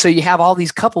family. And so you have all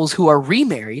these couples who are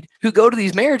remarried who go to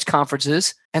these marriage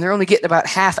conferences and they're only getting about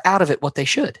half out of it what they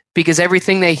should, because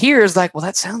everything they hear is like, well,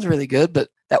 that sounds really good, but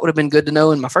that would have been good to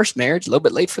know in my first marriage. A little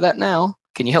bit late for that now.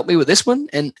 Can you help me with this one?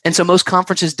 And so most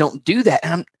conferences don't do that.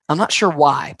 And I'm not sure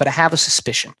why, but I have a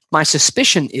suspicion. My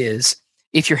suspicion is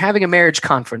if you're having a marriage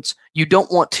conference, you don't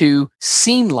want to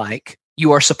seem like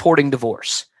you are supporting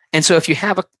divorce. And so if you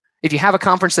have a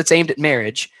conference that's aimed at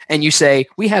marriage and you say,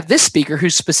 we have this speaker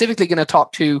who's specifically going to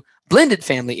talk to blended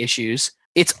family issues,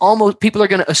 it's almost people are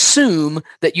going to assume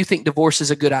that you think divorce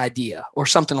is a good idea or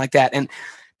something like that. And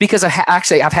because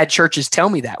I've had churches tell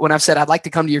me that when I've said, I'd like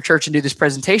to come to your church and do this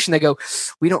presentation, they go,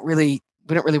 we don't really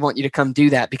want you to come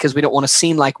do that because we don't want to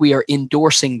seem like we are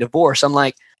endorsing divorce. I'm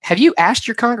like, have you asked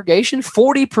your congregation?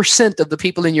 40% of the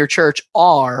people in your church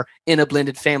are in a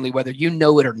blended family, whether you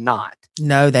know it or not.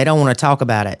 No, they don't want to talk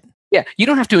about it. Yeah, you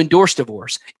don't have to endorse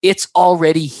divorce. It's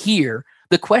already here.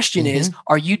 The question is,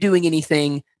 are you doing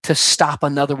anything to stop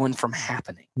another one from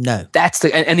happening? No. That's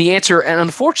the answer. And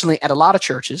unfortunately, at a lot of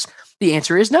churches, the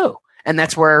answer is no. And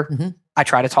that's where I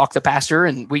try to talk to the pastor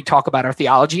and we talk about our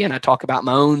theology and I talk about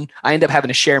my own. I end up having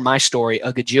to share my story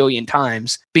a gajillion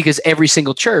times because every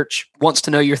single church wants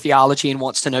to know your theology and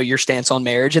wants to know your stance on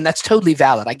marriage. And that's totally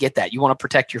valid. I get that. You want to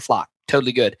protect your flock.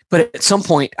 Totally good. But at some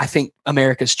point, I think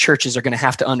America's churches are going to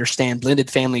have to understand blended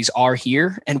families are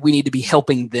here and we need to be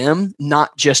helping them,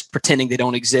 not just pretending they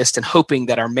don't exist and hoping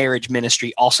that our marriage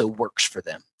ministry also works for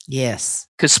them. Yes.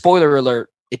 Because spoiler alert,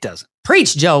 it doesn't.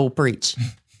 Preach, Joel, preach.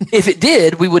 If it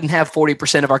did, we wouldn't have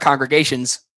 40% of our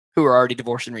congregations who are already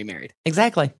divorced and remarried.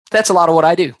 Exactly. That's a lot of what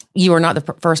I do. You are not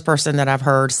the first person that I've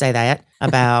heard say that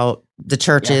about the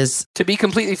churches. Yeah. To be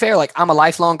completely fair, like I'm a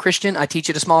lifelong Christian. I teach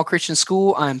at a small Christian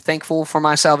school. I'm thankful for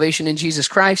my salvation in Jesus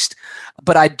Christ.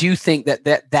 But I do think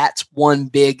that's one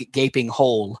big gaping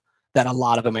hole that a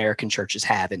lot of American churches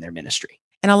have in their ministry.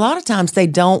 And a lot of times they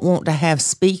don't want to have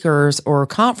speakers or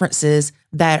conferences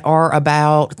that are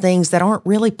about things that aren't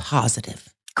really positive.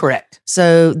 Correct.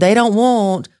 So they don't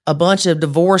want a bunch of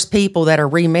divorced people that are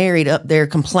remarried up there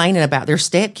complaining about their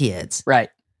stepkids. Right.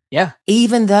 Yeah.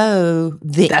 Even though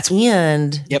the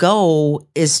end goal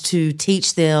is to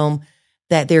teach them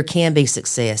that there can be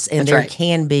success and there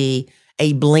can be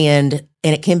a blend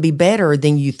and it can be better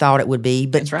than you thought it would be,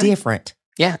 but different.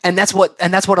 Yeah. And that's what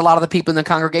a lot of the people in the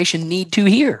congregation need to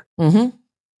hear. Mm-hmm.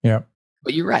 Yeah.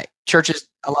 But you're right. Churches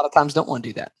a lot of times don't want to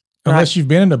do that. Unless you've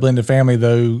been in a blended family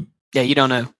though. Yeah, you don't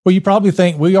know. Well, you probably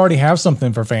think we already have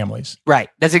something for families. Right.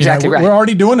 That's exactly right. We're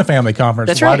already doing a family conference.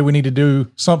 That's Why do we need to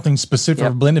do something specific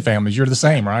for blended families? You're the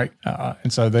same, right?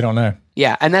 And so they don't know.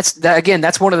 Yeah. And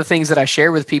that's one of the things that I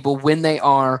share with people when they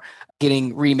are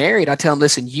getting remarried, I tell them,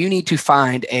 listen, you need to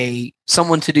find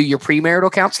someone to do your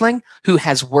premarital counseling who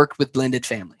has worked with blended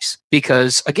families.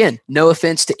 Because again, no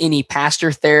offense to any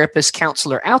pastor, therapist,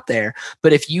 counselor out there,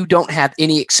 but if you don't have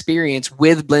any experience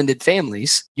with blended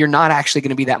families, you're not actually going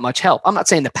to be that much help. I'm not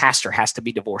saying the pastor has to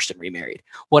be divorced and remarried.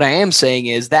 What I am saying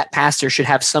is that pastor should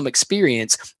have some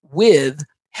experience with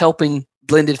helping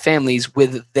blended families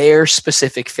with their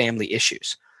specific family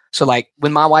issues. So like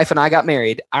when my wife and I got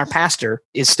married, our pastor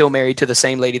is still married to the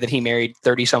same lady that he married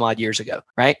 30 some odd years ago,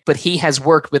 right? But he has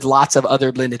worked with lots of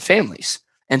other blended families.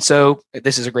 And so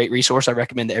this is a great resource I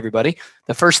recommend to everybody.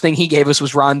 The first thing he gave us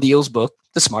was Ron Deal's book,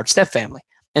 The Smart Step Family.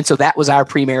 And so that was our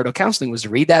premarital counseling, was to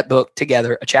read that book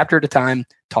together, a chapter at a time,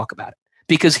 talk about it.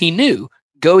 Because he knew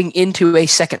going into a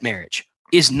second marriage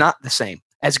is not the same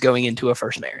as going into a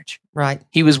first marriage. Right.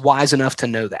 He was wise enough to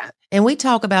know that. And we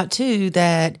talk about too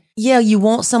that, you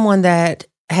want someone that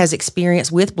has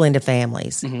experience with blended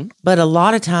families, but a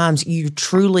lot of times you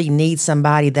truly need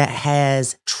somebody that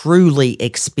has truly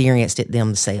experienced it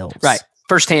themselves. Right.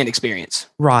 Firsthand experience.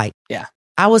 Right. Yeah.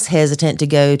 I was hesitant to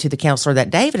go to the counselor that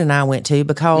David and I went to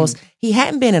because he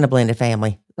hadn't been in a blended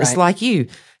family. It's like you.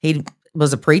 He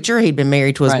was a preacher. He'd been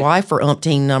married to his wife for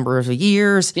umpteen number of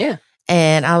years. Yeah.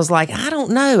 And I was like, I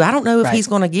don't know. I don't know if he's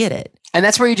going to get it. And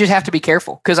that's where you just have to be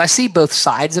careful, because I see both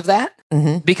sides of that.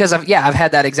 Because I've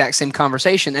had that exact same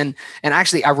conversation. And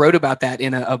actually I wrote about that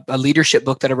in a leadership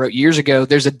book that I wrote years ago.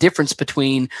 There's a difference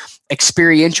between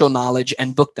experiential knowledge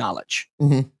and book knowledge,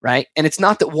 right? And it's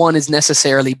not that one is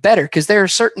necessarily better, because there are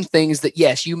certain things that,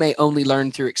 yes, you may only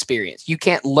learn through experience. You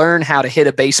can't learn how to hit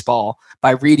a baseball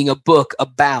by reading a book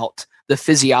about the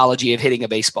physiology of hitting a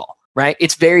baseball, right?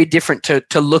 It's very different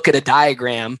to look at a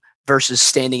diagram versus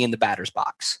standing in the batter's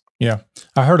box. Yeah.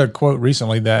 I heard a quote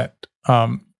recently that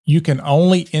you can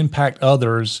only impact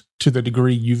others to the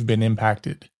degree you've been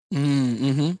impacted.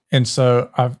 And so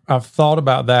I've thought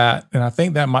about that, and I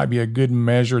think that might be a good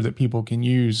measure that people can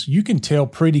use. You can tell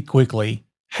pretty quickly,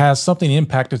 has something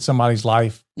impacted somebody's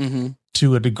life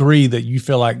to a degree that you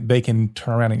feel like they can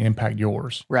turn around and impact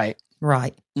yours. Right.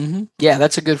 Right. Yeah,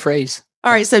 that's a good phrase.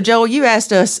 All right. So, Joel, you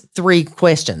asked us 3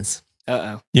 questions.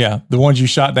 Uh-oh. Yeah, the ones you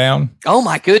shot down. Oh,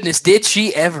 my goodness. Did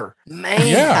she ever? Man.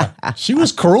 Yeah, she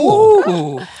was cruel.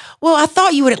 Ooh. Well, I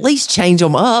thought you would at least change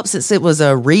them up since it was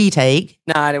a retake.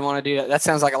 No, I didn't want to do that. That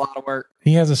sounds like a lot of work.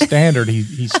 He has a standard.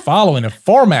 He's following a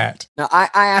format. Now, I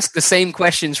asked the same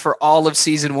questions for all of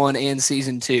season 1 and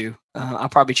season 2. I'll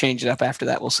probably change it up after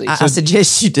that. We'll see. I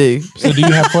suggest you do. So do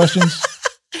you have questions?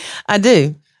 I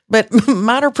do. But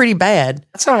mine are pretty bad.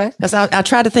 That's all right. Because I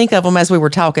tried to think of them as we were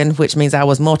talking, which means I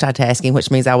was multitasking,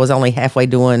 which means I was only halfway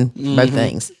doing both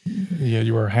things. Yeah,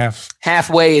 you were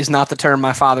halfway is not the term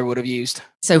my father would have used.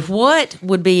 So what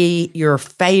would be your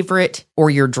favorite or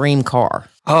your dream car?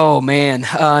 Oh, man.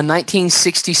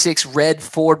 1966 red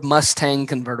Ford Mustang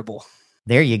convertible.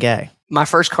 There you go. My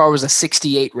first car was a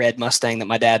 68 red Mustang that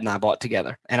my dad and I bought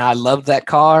together. And I loved that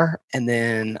car. And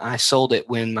then I sold it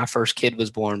when my first kid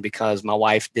was born because my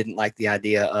wife didn't like the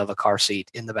idea of a car seat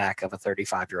in the back of a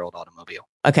 35-year-old automobile.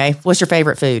 Okay. What's your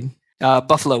favorite food?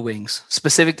 Buffalo wings,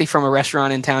 specifically from a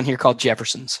restaurant in town here called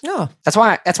Jefferson's. Oh. That's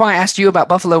why I asked you about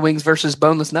buffalo wings versus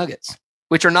boneless nuggets,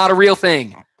 which are not a real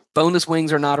thing. Boneless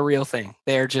wings are not a real thing.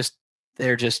 They're just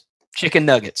chicken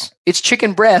nuggets. It's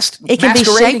chicken breast. It can be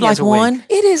shaped like one.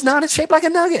 It is not. It's shaped like a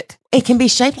nugget. It can be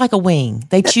shaped like a wing.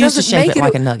 They choose to shape it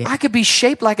like a nugget. I could be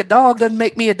shaped like a dog. Doesn't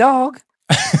make me a dog.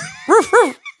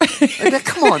 Come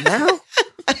on now.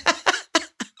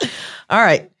 All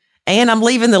right. And I'm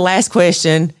leaving the last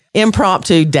question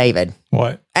impromptu, David.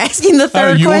 What? Asking the third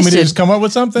question. You want me to just come up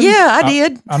with something? Yeah, I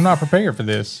did. I'm not prepared for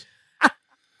this.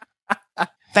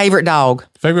 Favorite dog?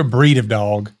 Favorite breed of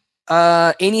dog?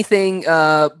 Anything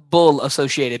bull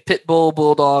associated, pit bull,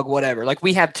 bulldog, whatever. Like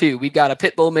we have 2. We've got a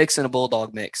pit bull mix and a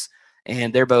bulldog mix,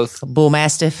 and they're both bull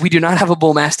mastiff. We do not have a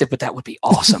bull mastiff, but that would be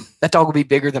awesome. That dog would be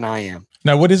bigger than I am.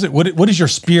 Now, what is it? What is your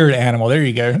spirit animal? There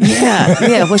you go.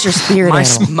 Yeah. What's your spirit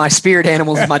animal? My spirit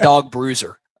animal is my dog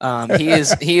Bruiser. He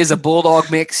is a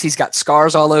bulldog mix. He's got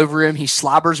scars all over him. He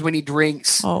slobbers when he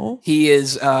drinks. Oh.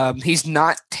 He's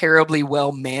not terribly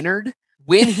well mannered.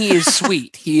 When he is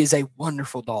sweet, he is a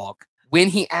wonderful dog. When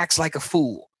he acts like a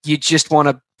fool, you just want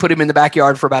to put him in the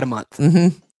backyard for about a month.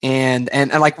 Mm-hmm.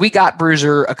 And like we got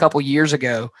Bruiser a couple years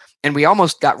ago, and we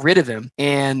almost got rid of him.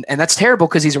 And that's terrible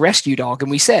because he's a rescue dog.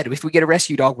 And we said, if we get a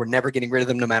rescue dog, we're never getting rid of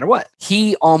them no matter what.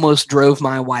 He almost drove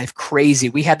my wife crazy.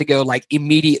 We had to go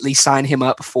immediately sign him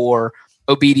up for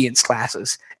obedience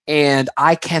classes. And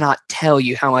I cannot tell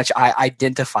you how much I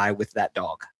identify with that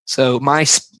dog. So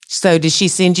did she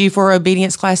send you for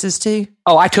obedience classes too?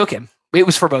 Oh, I took him. It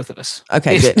was for both of us.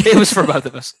 Okay, good. It was for both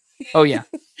of us. Oh, yeah.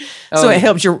 So it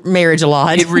helped your marriage a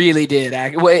lot. It really did.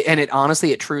 And it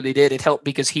honestly, it truly did. It helped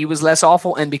because he was less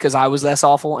awful and because I was less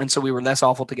awful. And so we were less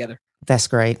awful together. That's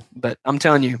great. But I'm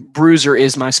telling you, Bruiser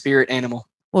is my spirit animal.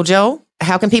 Well, Joel,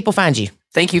 how can people find you?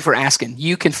 Thank you for asking.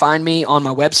 You can find me on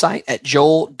my website at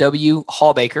Joel W.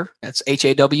 Hawbaker. That's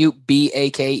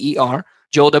HAWBAKER.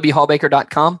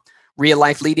 JoelWHawbaker.com,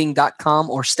 reallifeleading.com,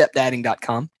 or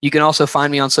stepdadding.com. You can also find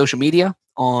me on social media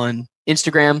on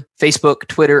Instagram, Facebook,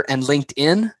 Twitter, and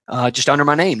LinkedIn, just under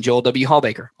my name, Joel W.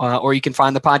 Hawbaker. Or you can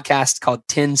find the podcast called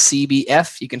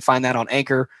 10CBF. You can find that on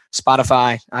Anchor,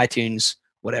 Spotify, iTunes,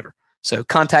 whatever. So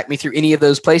contact me through any of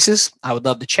those places. I would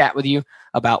love to chat with you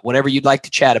about whatever you'd like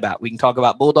to chat about. We can talk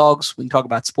about bulldogs. We can talk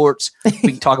about sports. We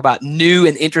can talk about new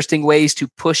and interesting ways to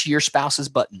push your spouse's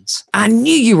buttons. I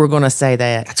knew you were going to say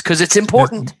that. That's because it's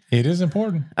important. It is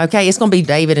important. Okay, it's going to be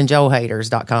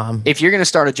davidandjoelhaters.com. If you're going to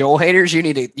start a Joel Haters, you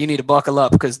need to buckle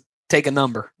up because take a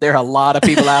number. There are a lot of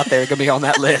people out there going to be on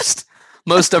that list.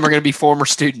 Most of them are going to be former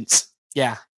students.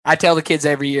 Yeah. I tell the kids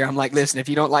every year, I'm like, listen, if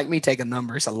you don't like me, take a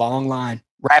number. It's a long line.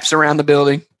 Wraps around the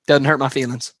building. Doesn't hurt my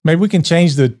feelings. Maybe we can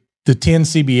change the 10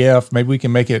 CBF. Maybe we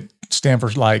can make it stand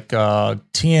for like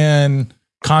 10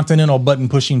 Continental Button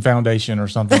Pushing Foundation or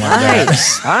something like that.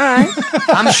 Nice. All right.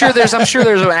 I'm sure there's an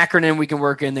acronym we can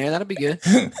work in there. That'll be good.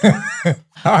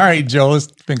 All right, Joel. It's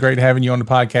been great having you on the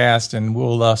podcast, and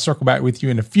we'll circle back with you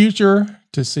in the future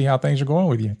to see how things are going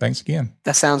with you. Thanks again.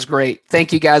 That sounds great.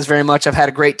 Thank you guys very much. I've had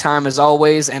a great time as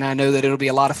always, and I know that it'll be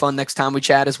a lot of fun next time we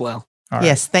chat as well. All right.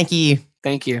 Yes, thank you.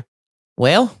 Thank you.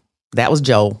 Well, that was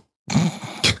Joel.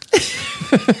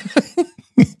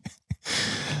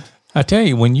 I tell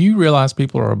you, when you realize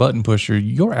people are a button pusher,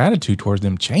 your attitude towards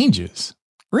them changes.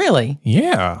 Really?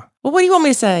 Yeah. Well, what do you want me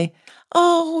to say?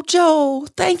 Oh, Joel,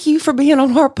 thank you for being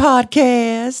on our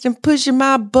podcast and pushing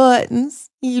my buttons,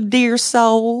 you dear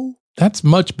soul. That's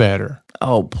much better.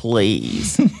 Oh,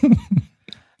 please.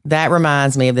 That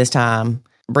reminds me of this time.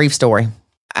 Brief story.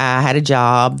 I had a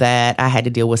job that I had to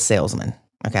deal with salesmen.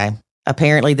 Okay.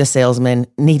 Apparently the salesman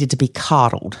needed to be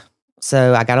coddled.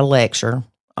 So I got a lecture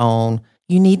on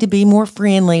you need to be more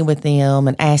friendly with them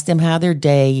and ask them how their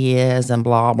day is and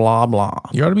blah, blah, blah.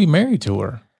 You ought to be married to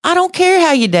her. I don't care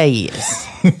how your day is.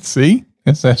 See?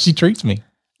 That's how she treats me.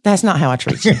 That's not how I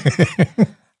treat you.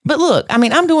 But look, I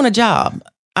mean, I'm doing a job.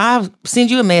 I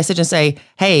send you a message and say,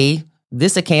 hey,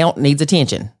 this account needs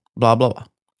attention, blah, blah, blah.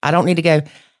 I don't need to go,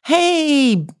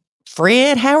 hey,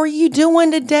 Fred, how are you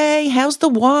doing today? How's the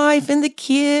wife and the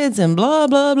kids and blah,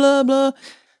 blah, blah, blah.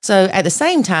 So at the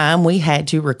same time, we had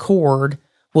to record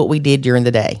what we did during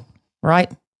the day, right?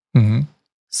 Mm-hmm.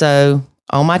 So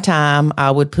on my time, I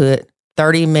would put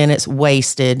 30 minutes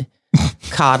wasted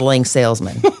coddling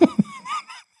salesmen.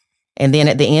 And then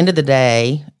at the end of the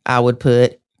day, I would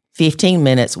put 15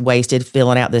 minutes wasted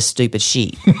filling out this stupid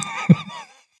sheet.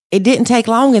 It didn't take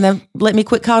long and then let me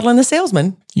quit coddling the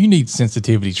salesman. You need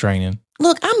sensitivity training.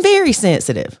 Look, I'm very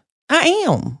sensitive. I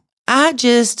am.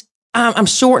 I'm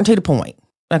short and to the point.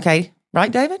 Okay.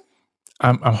 Right, David?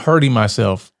 I'm hurting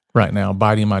myself right now,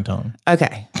 biting my tongue.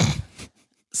 Okay.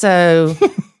 So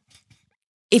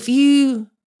if you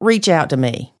reach out to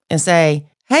me and say,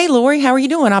 hey, Lori, how are you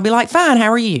doing? I'll be like, fine,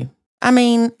 how are you? I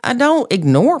mean, I don't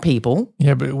ignore people.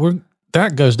 Yeah, but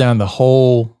that goes down the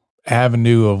whole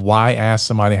avenue of why ask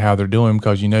somebody how they're doing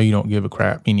because you know you don't give a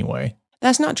crap anyway.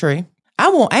 That's not true. I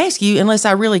won't ask you unless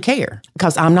I really care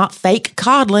because I'm not fake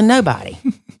coddling nobody.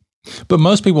 But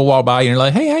most people walk by and you're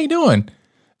like, hey, how you doing?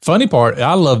 Funny part,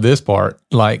 I love this part.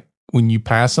 Like when you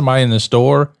pass somebody in the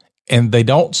store and they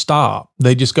don't stop.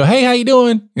 They just go, hey, how you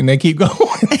doing? And they keep going.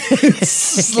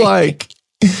 It's like,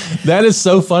 that is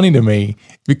so funny to me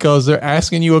because they're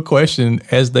asking you a question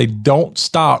as they don't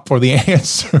stop for the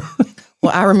answer.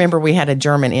 Well, I remember we had a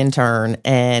German intern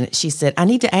and she said, I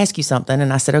need to ask you something.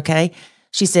 And I said, okay.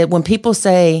 She said, when people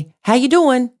say, how you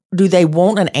doing? Do they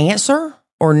want an answer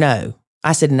or no?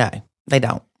 I said, no, they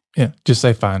don't. Yeah, just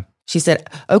say fine. She said,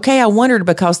 okay, I wondered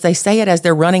because they say it as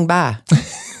they're running by.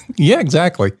 Yeah,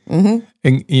 exactly. Mm-hmm.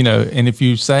 And, and if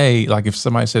you say, like if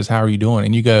somebody says, how are you doing?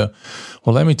 And you go,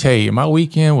 well, let me tell you, my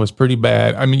weekend was pretty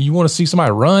bad. I mean, you want to see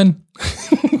somebody run?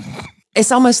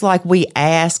 It's almost like we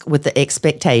ask with the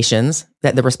expectations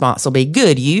that the response will be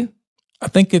good. You? I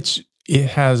think it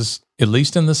has, at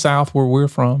least in the South where we're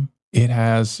from, it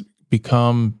has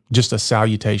become just a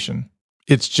salutation.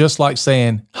 It's just like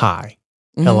saying, hi,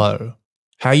 hello.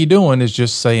 How you doing is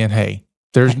just saying, hey.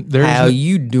 There's how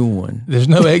you doing? There's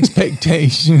no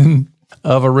expectation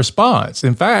of a response.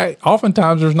 In fact,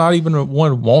 oftentimes there's not even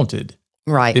one wanted.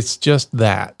 Right. It's just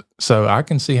that. So I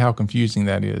can see how confusing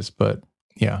that is, but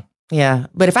yeah. Yeah.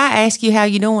 But if I ask you how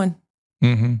you doing,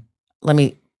 let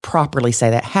me properly say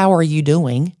that, how are you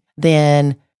doing,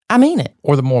 then I mean it.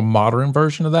 Or the more modern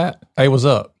version of that, hey, what's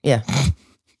up? Yeah.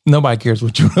 Nobody cares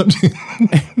what you're up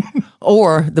to.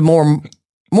 Or the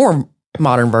more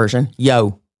modern version,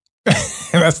 yo.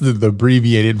 That's the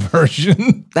abbreviated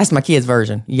version. That's my kid's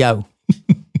version, yo.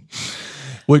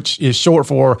 Which is short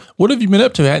for, what have you been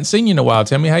up to? I hadn't seen you in a while.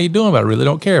 Tell me how you doing, but I really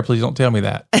don't care. Please don't tell me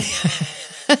that.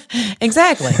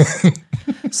 Exactly.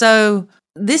 So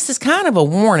this is kind of a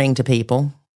warning to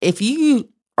people. If you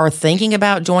are thinking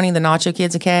about joining the Nacho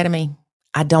Kids Academy,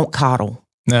 I don't coddle.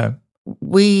 No.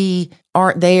 We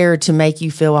aren't there to make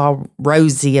you feel all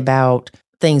rosy about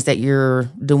things that you're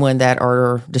doing that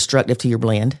are destructive to your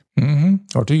blend.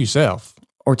 Mm-hmm. Or to yourself.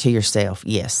 Or to yourself,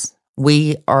 yes.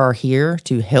 We are here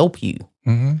to help you.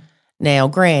 Mm-hmm. Now,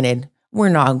 granted, we're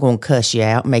not going to cuss you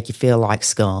out and make you feel like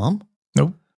scum.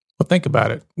 Nope. Well, think about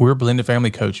it. We're blended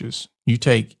family coaches. You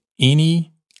take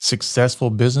any successful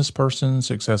business person,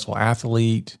 successful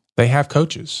athlete, they have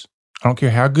coaches. I don't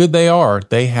care how good they are,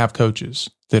 they have coaches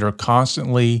that are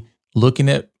constantly looking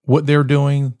at what they're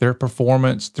doing, their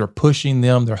performance, they're pushing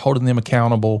them, they're holding them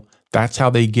accountable. That's how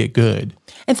they get good.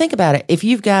 And think about it. If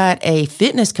you've got a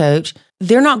fitness coach,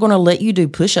 they're not going to let you do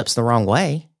push-ups the wrong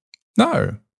way.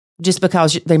 No. Just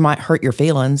because they might hurt your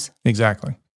feelings.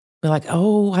 Exactly. Be like,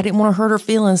 oh, I didn't want to hurt her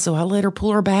feelings, so I let her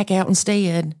pull her back out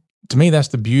instead. To me, that's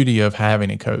the beauty of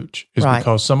having a coach, is right.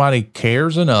 Because somebody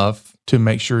cares enough to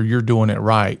make sure you're doing it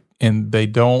right, and they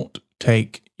don't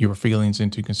take your feelings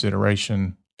into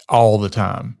consideration all the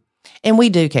time. And we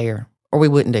do care, or we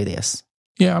wouldn't do this.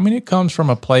 Yeah, I mean, it comes from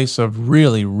a place of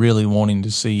really, really wanting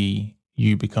to see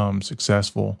you become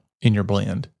successful in your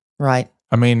blend. Right.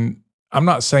 I mean, I'm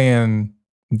not saying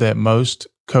that most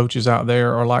coaches out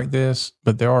there are like this,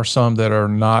 but there are some that are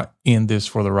not in this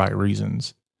for the right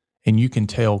reasons. And you can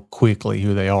tell quickly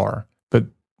who they are. But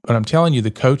I'm telling you,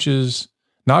 the coaches,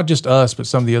 not just us, but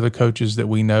some of the other coaches that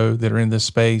we know that are in this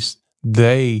space,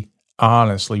 they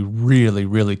honestly really,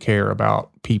 really care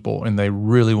about people, and they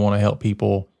really want to help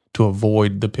people to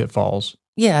avoid the pitfalls.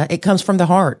 Yeah, it comes from the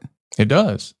heart. It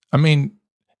does. I mean,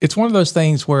 it's one of those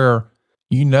things where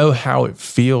you know how it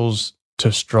feels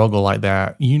to struggle like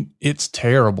that. It's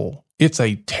terrible. It's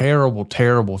a terrible,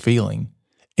 terrible feeling.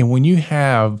 And when you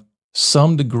have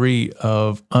some degree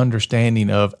of understanding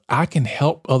of, I can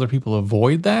help other people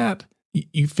avoid that,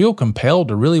 you feel compelled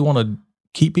to really want to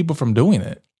keep people from doing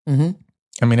it. Mm-hmm.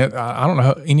 I mean, I don't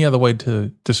know any other way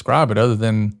to describe it other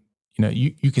than,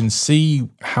 you can see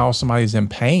how somebody's in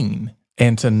pain,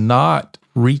 and to not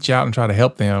reach out and try to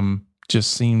help them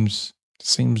just seems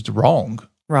wrong.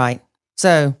 Right.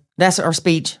 So that's our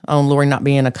speech on Lori not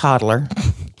being a coddler.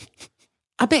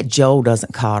 I bet Joel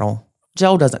doesn't coddle.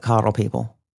 Joel doesn't coddle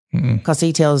people because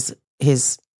he tells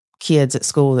his kids at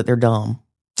school that they're dumb.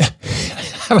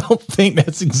 I don't think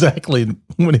that's exactly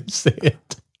what he said.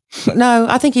 No,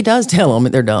 I think he does tell them that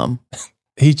they're dumb.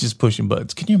 He's just pushing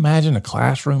buttons. Can you imagine a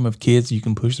classroom of kids you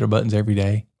can push their buttons every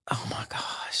day? Oh, my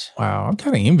gosh. Wow, I'm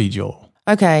kind of envy Joel.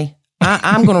 Okay,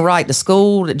 I'm going to write the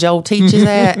school that Joel teaches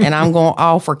at, and I'm going to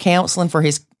offer counseling for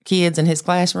his kids in his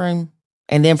classroom,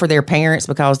 and then for their parents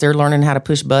because they're learning how to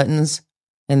push buttons,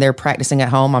 and they're practicing at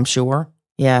home, I'm sure.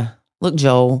 Yeah. Look,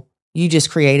 Joel, you just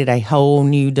created a whole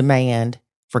new demand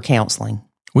for counseling.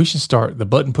 We should start the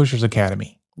Button Pushers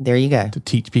Academy. There you go. To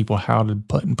teach people how to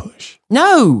button push.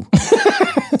 No!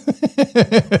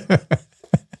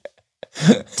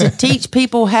 To teach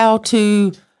people how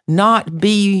to not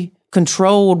be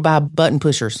controlled by button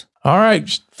pushers. All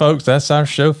right, folks, that's our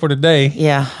show for today.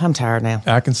 Yeah, I'm tired now.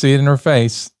 I can see it in her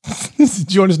face.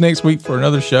 Join us next week for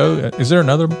another show. Is there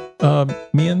another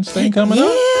men's thing coming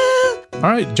up? All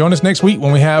right, join us next week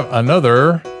when we have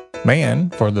another man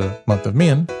for the month of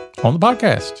men on the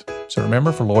podcast. So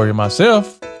remember, for Lori and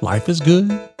myself, life is good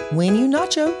when you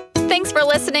nacho. Thanks for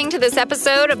listening to this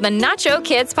episode of the Nacho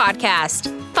Kids Podcast.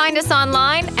 Find us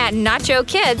online at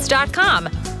nachokids.com.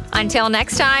 Until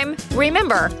next time,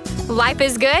 remember, life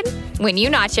is good when you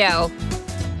nacho.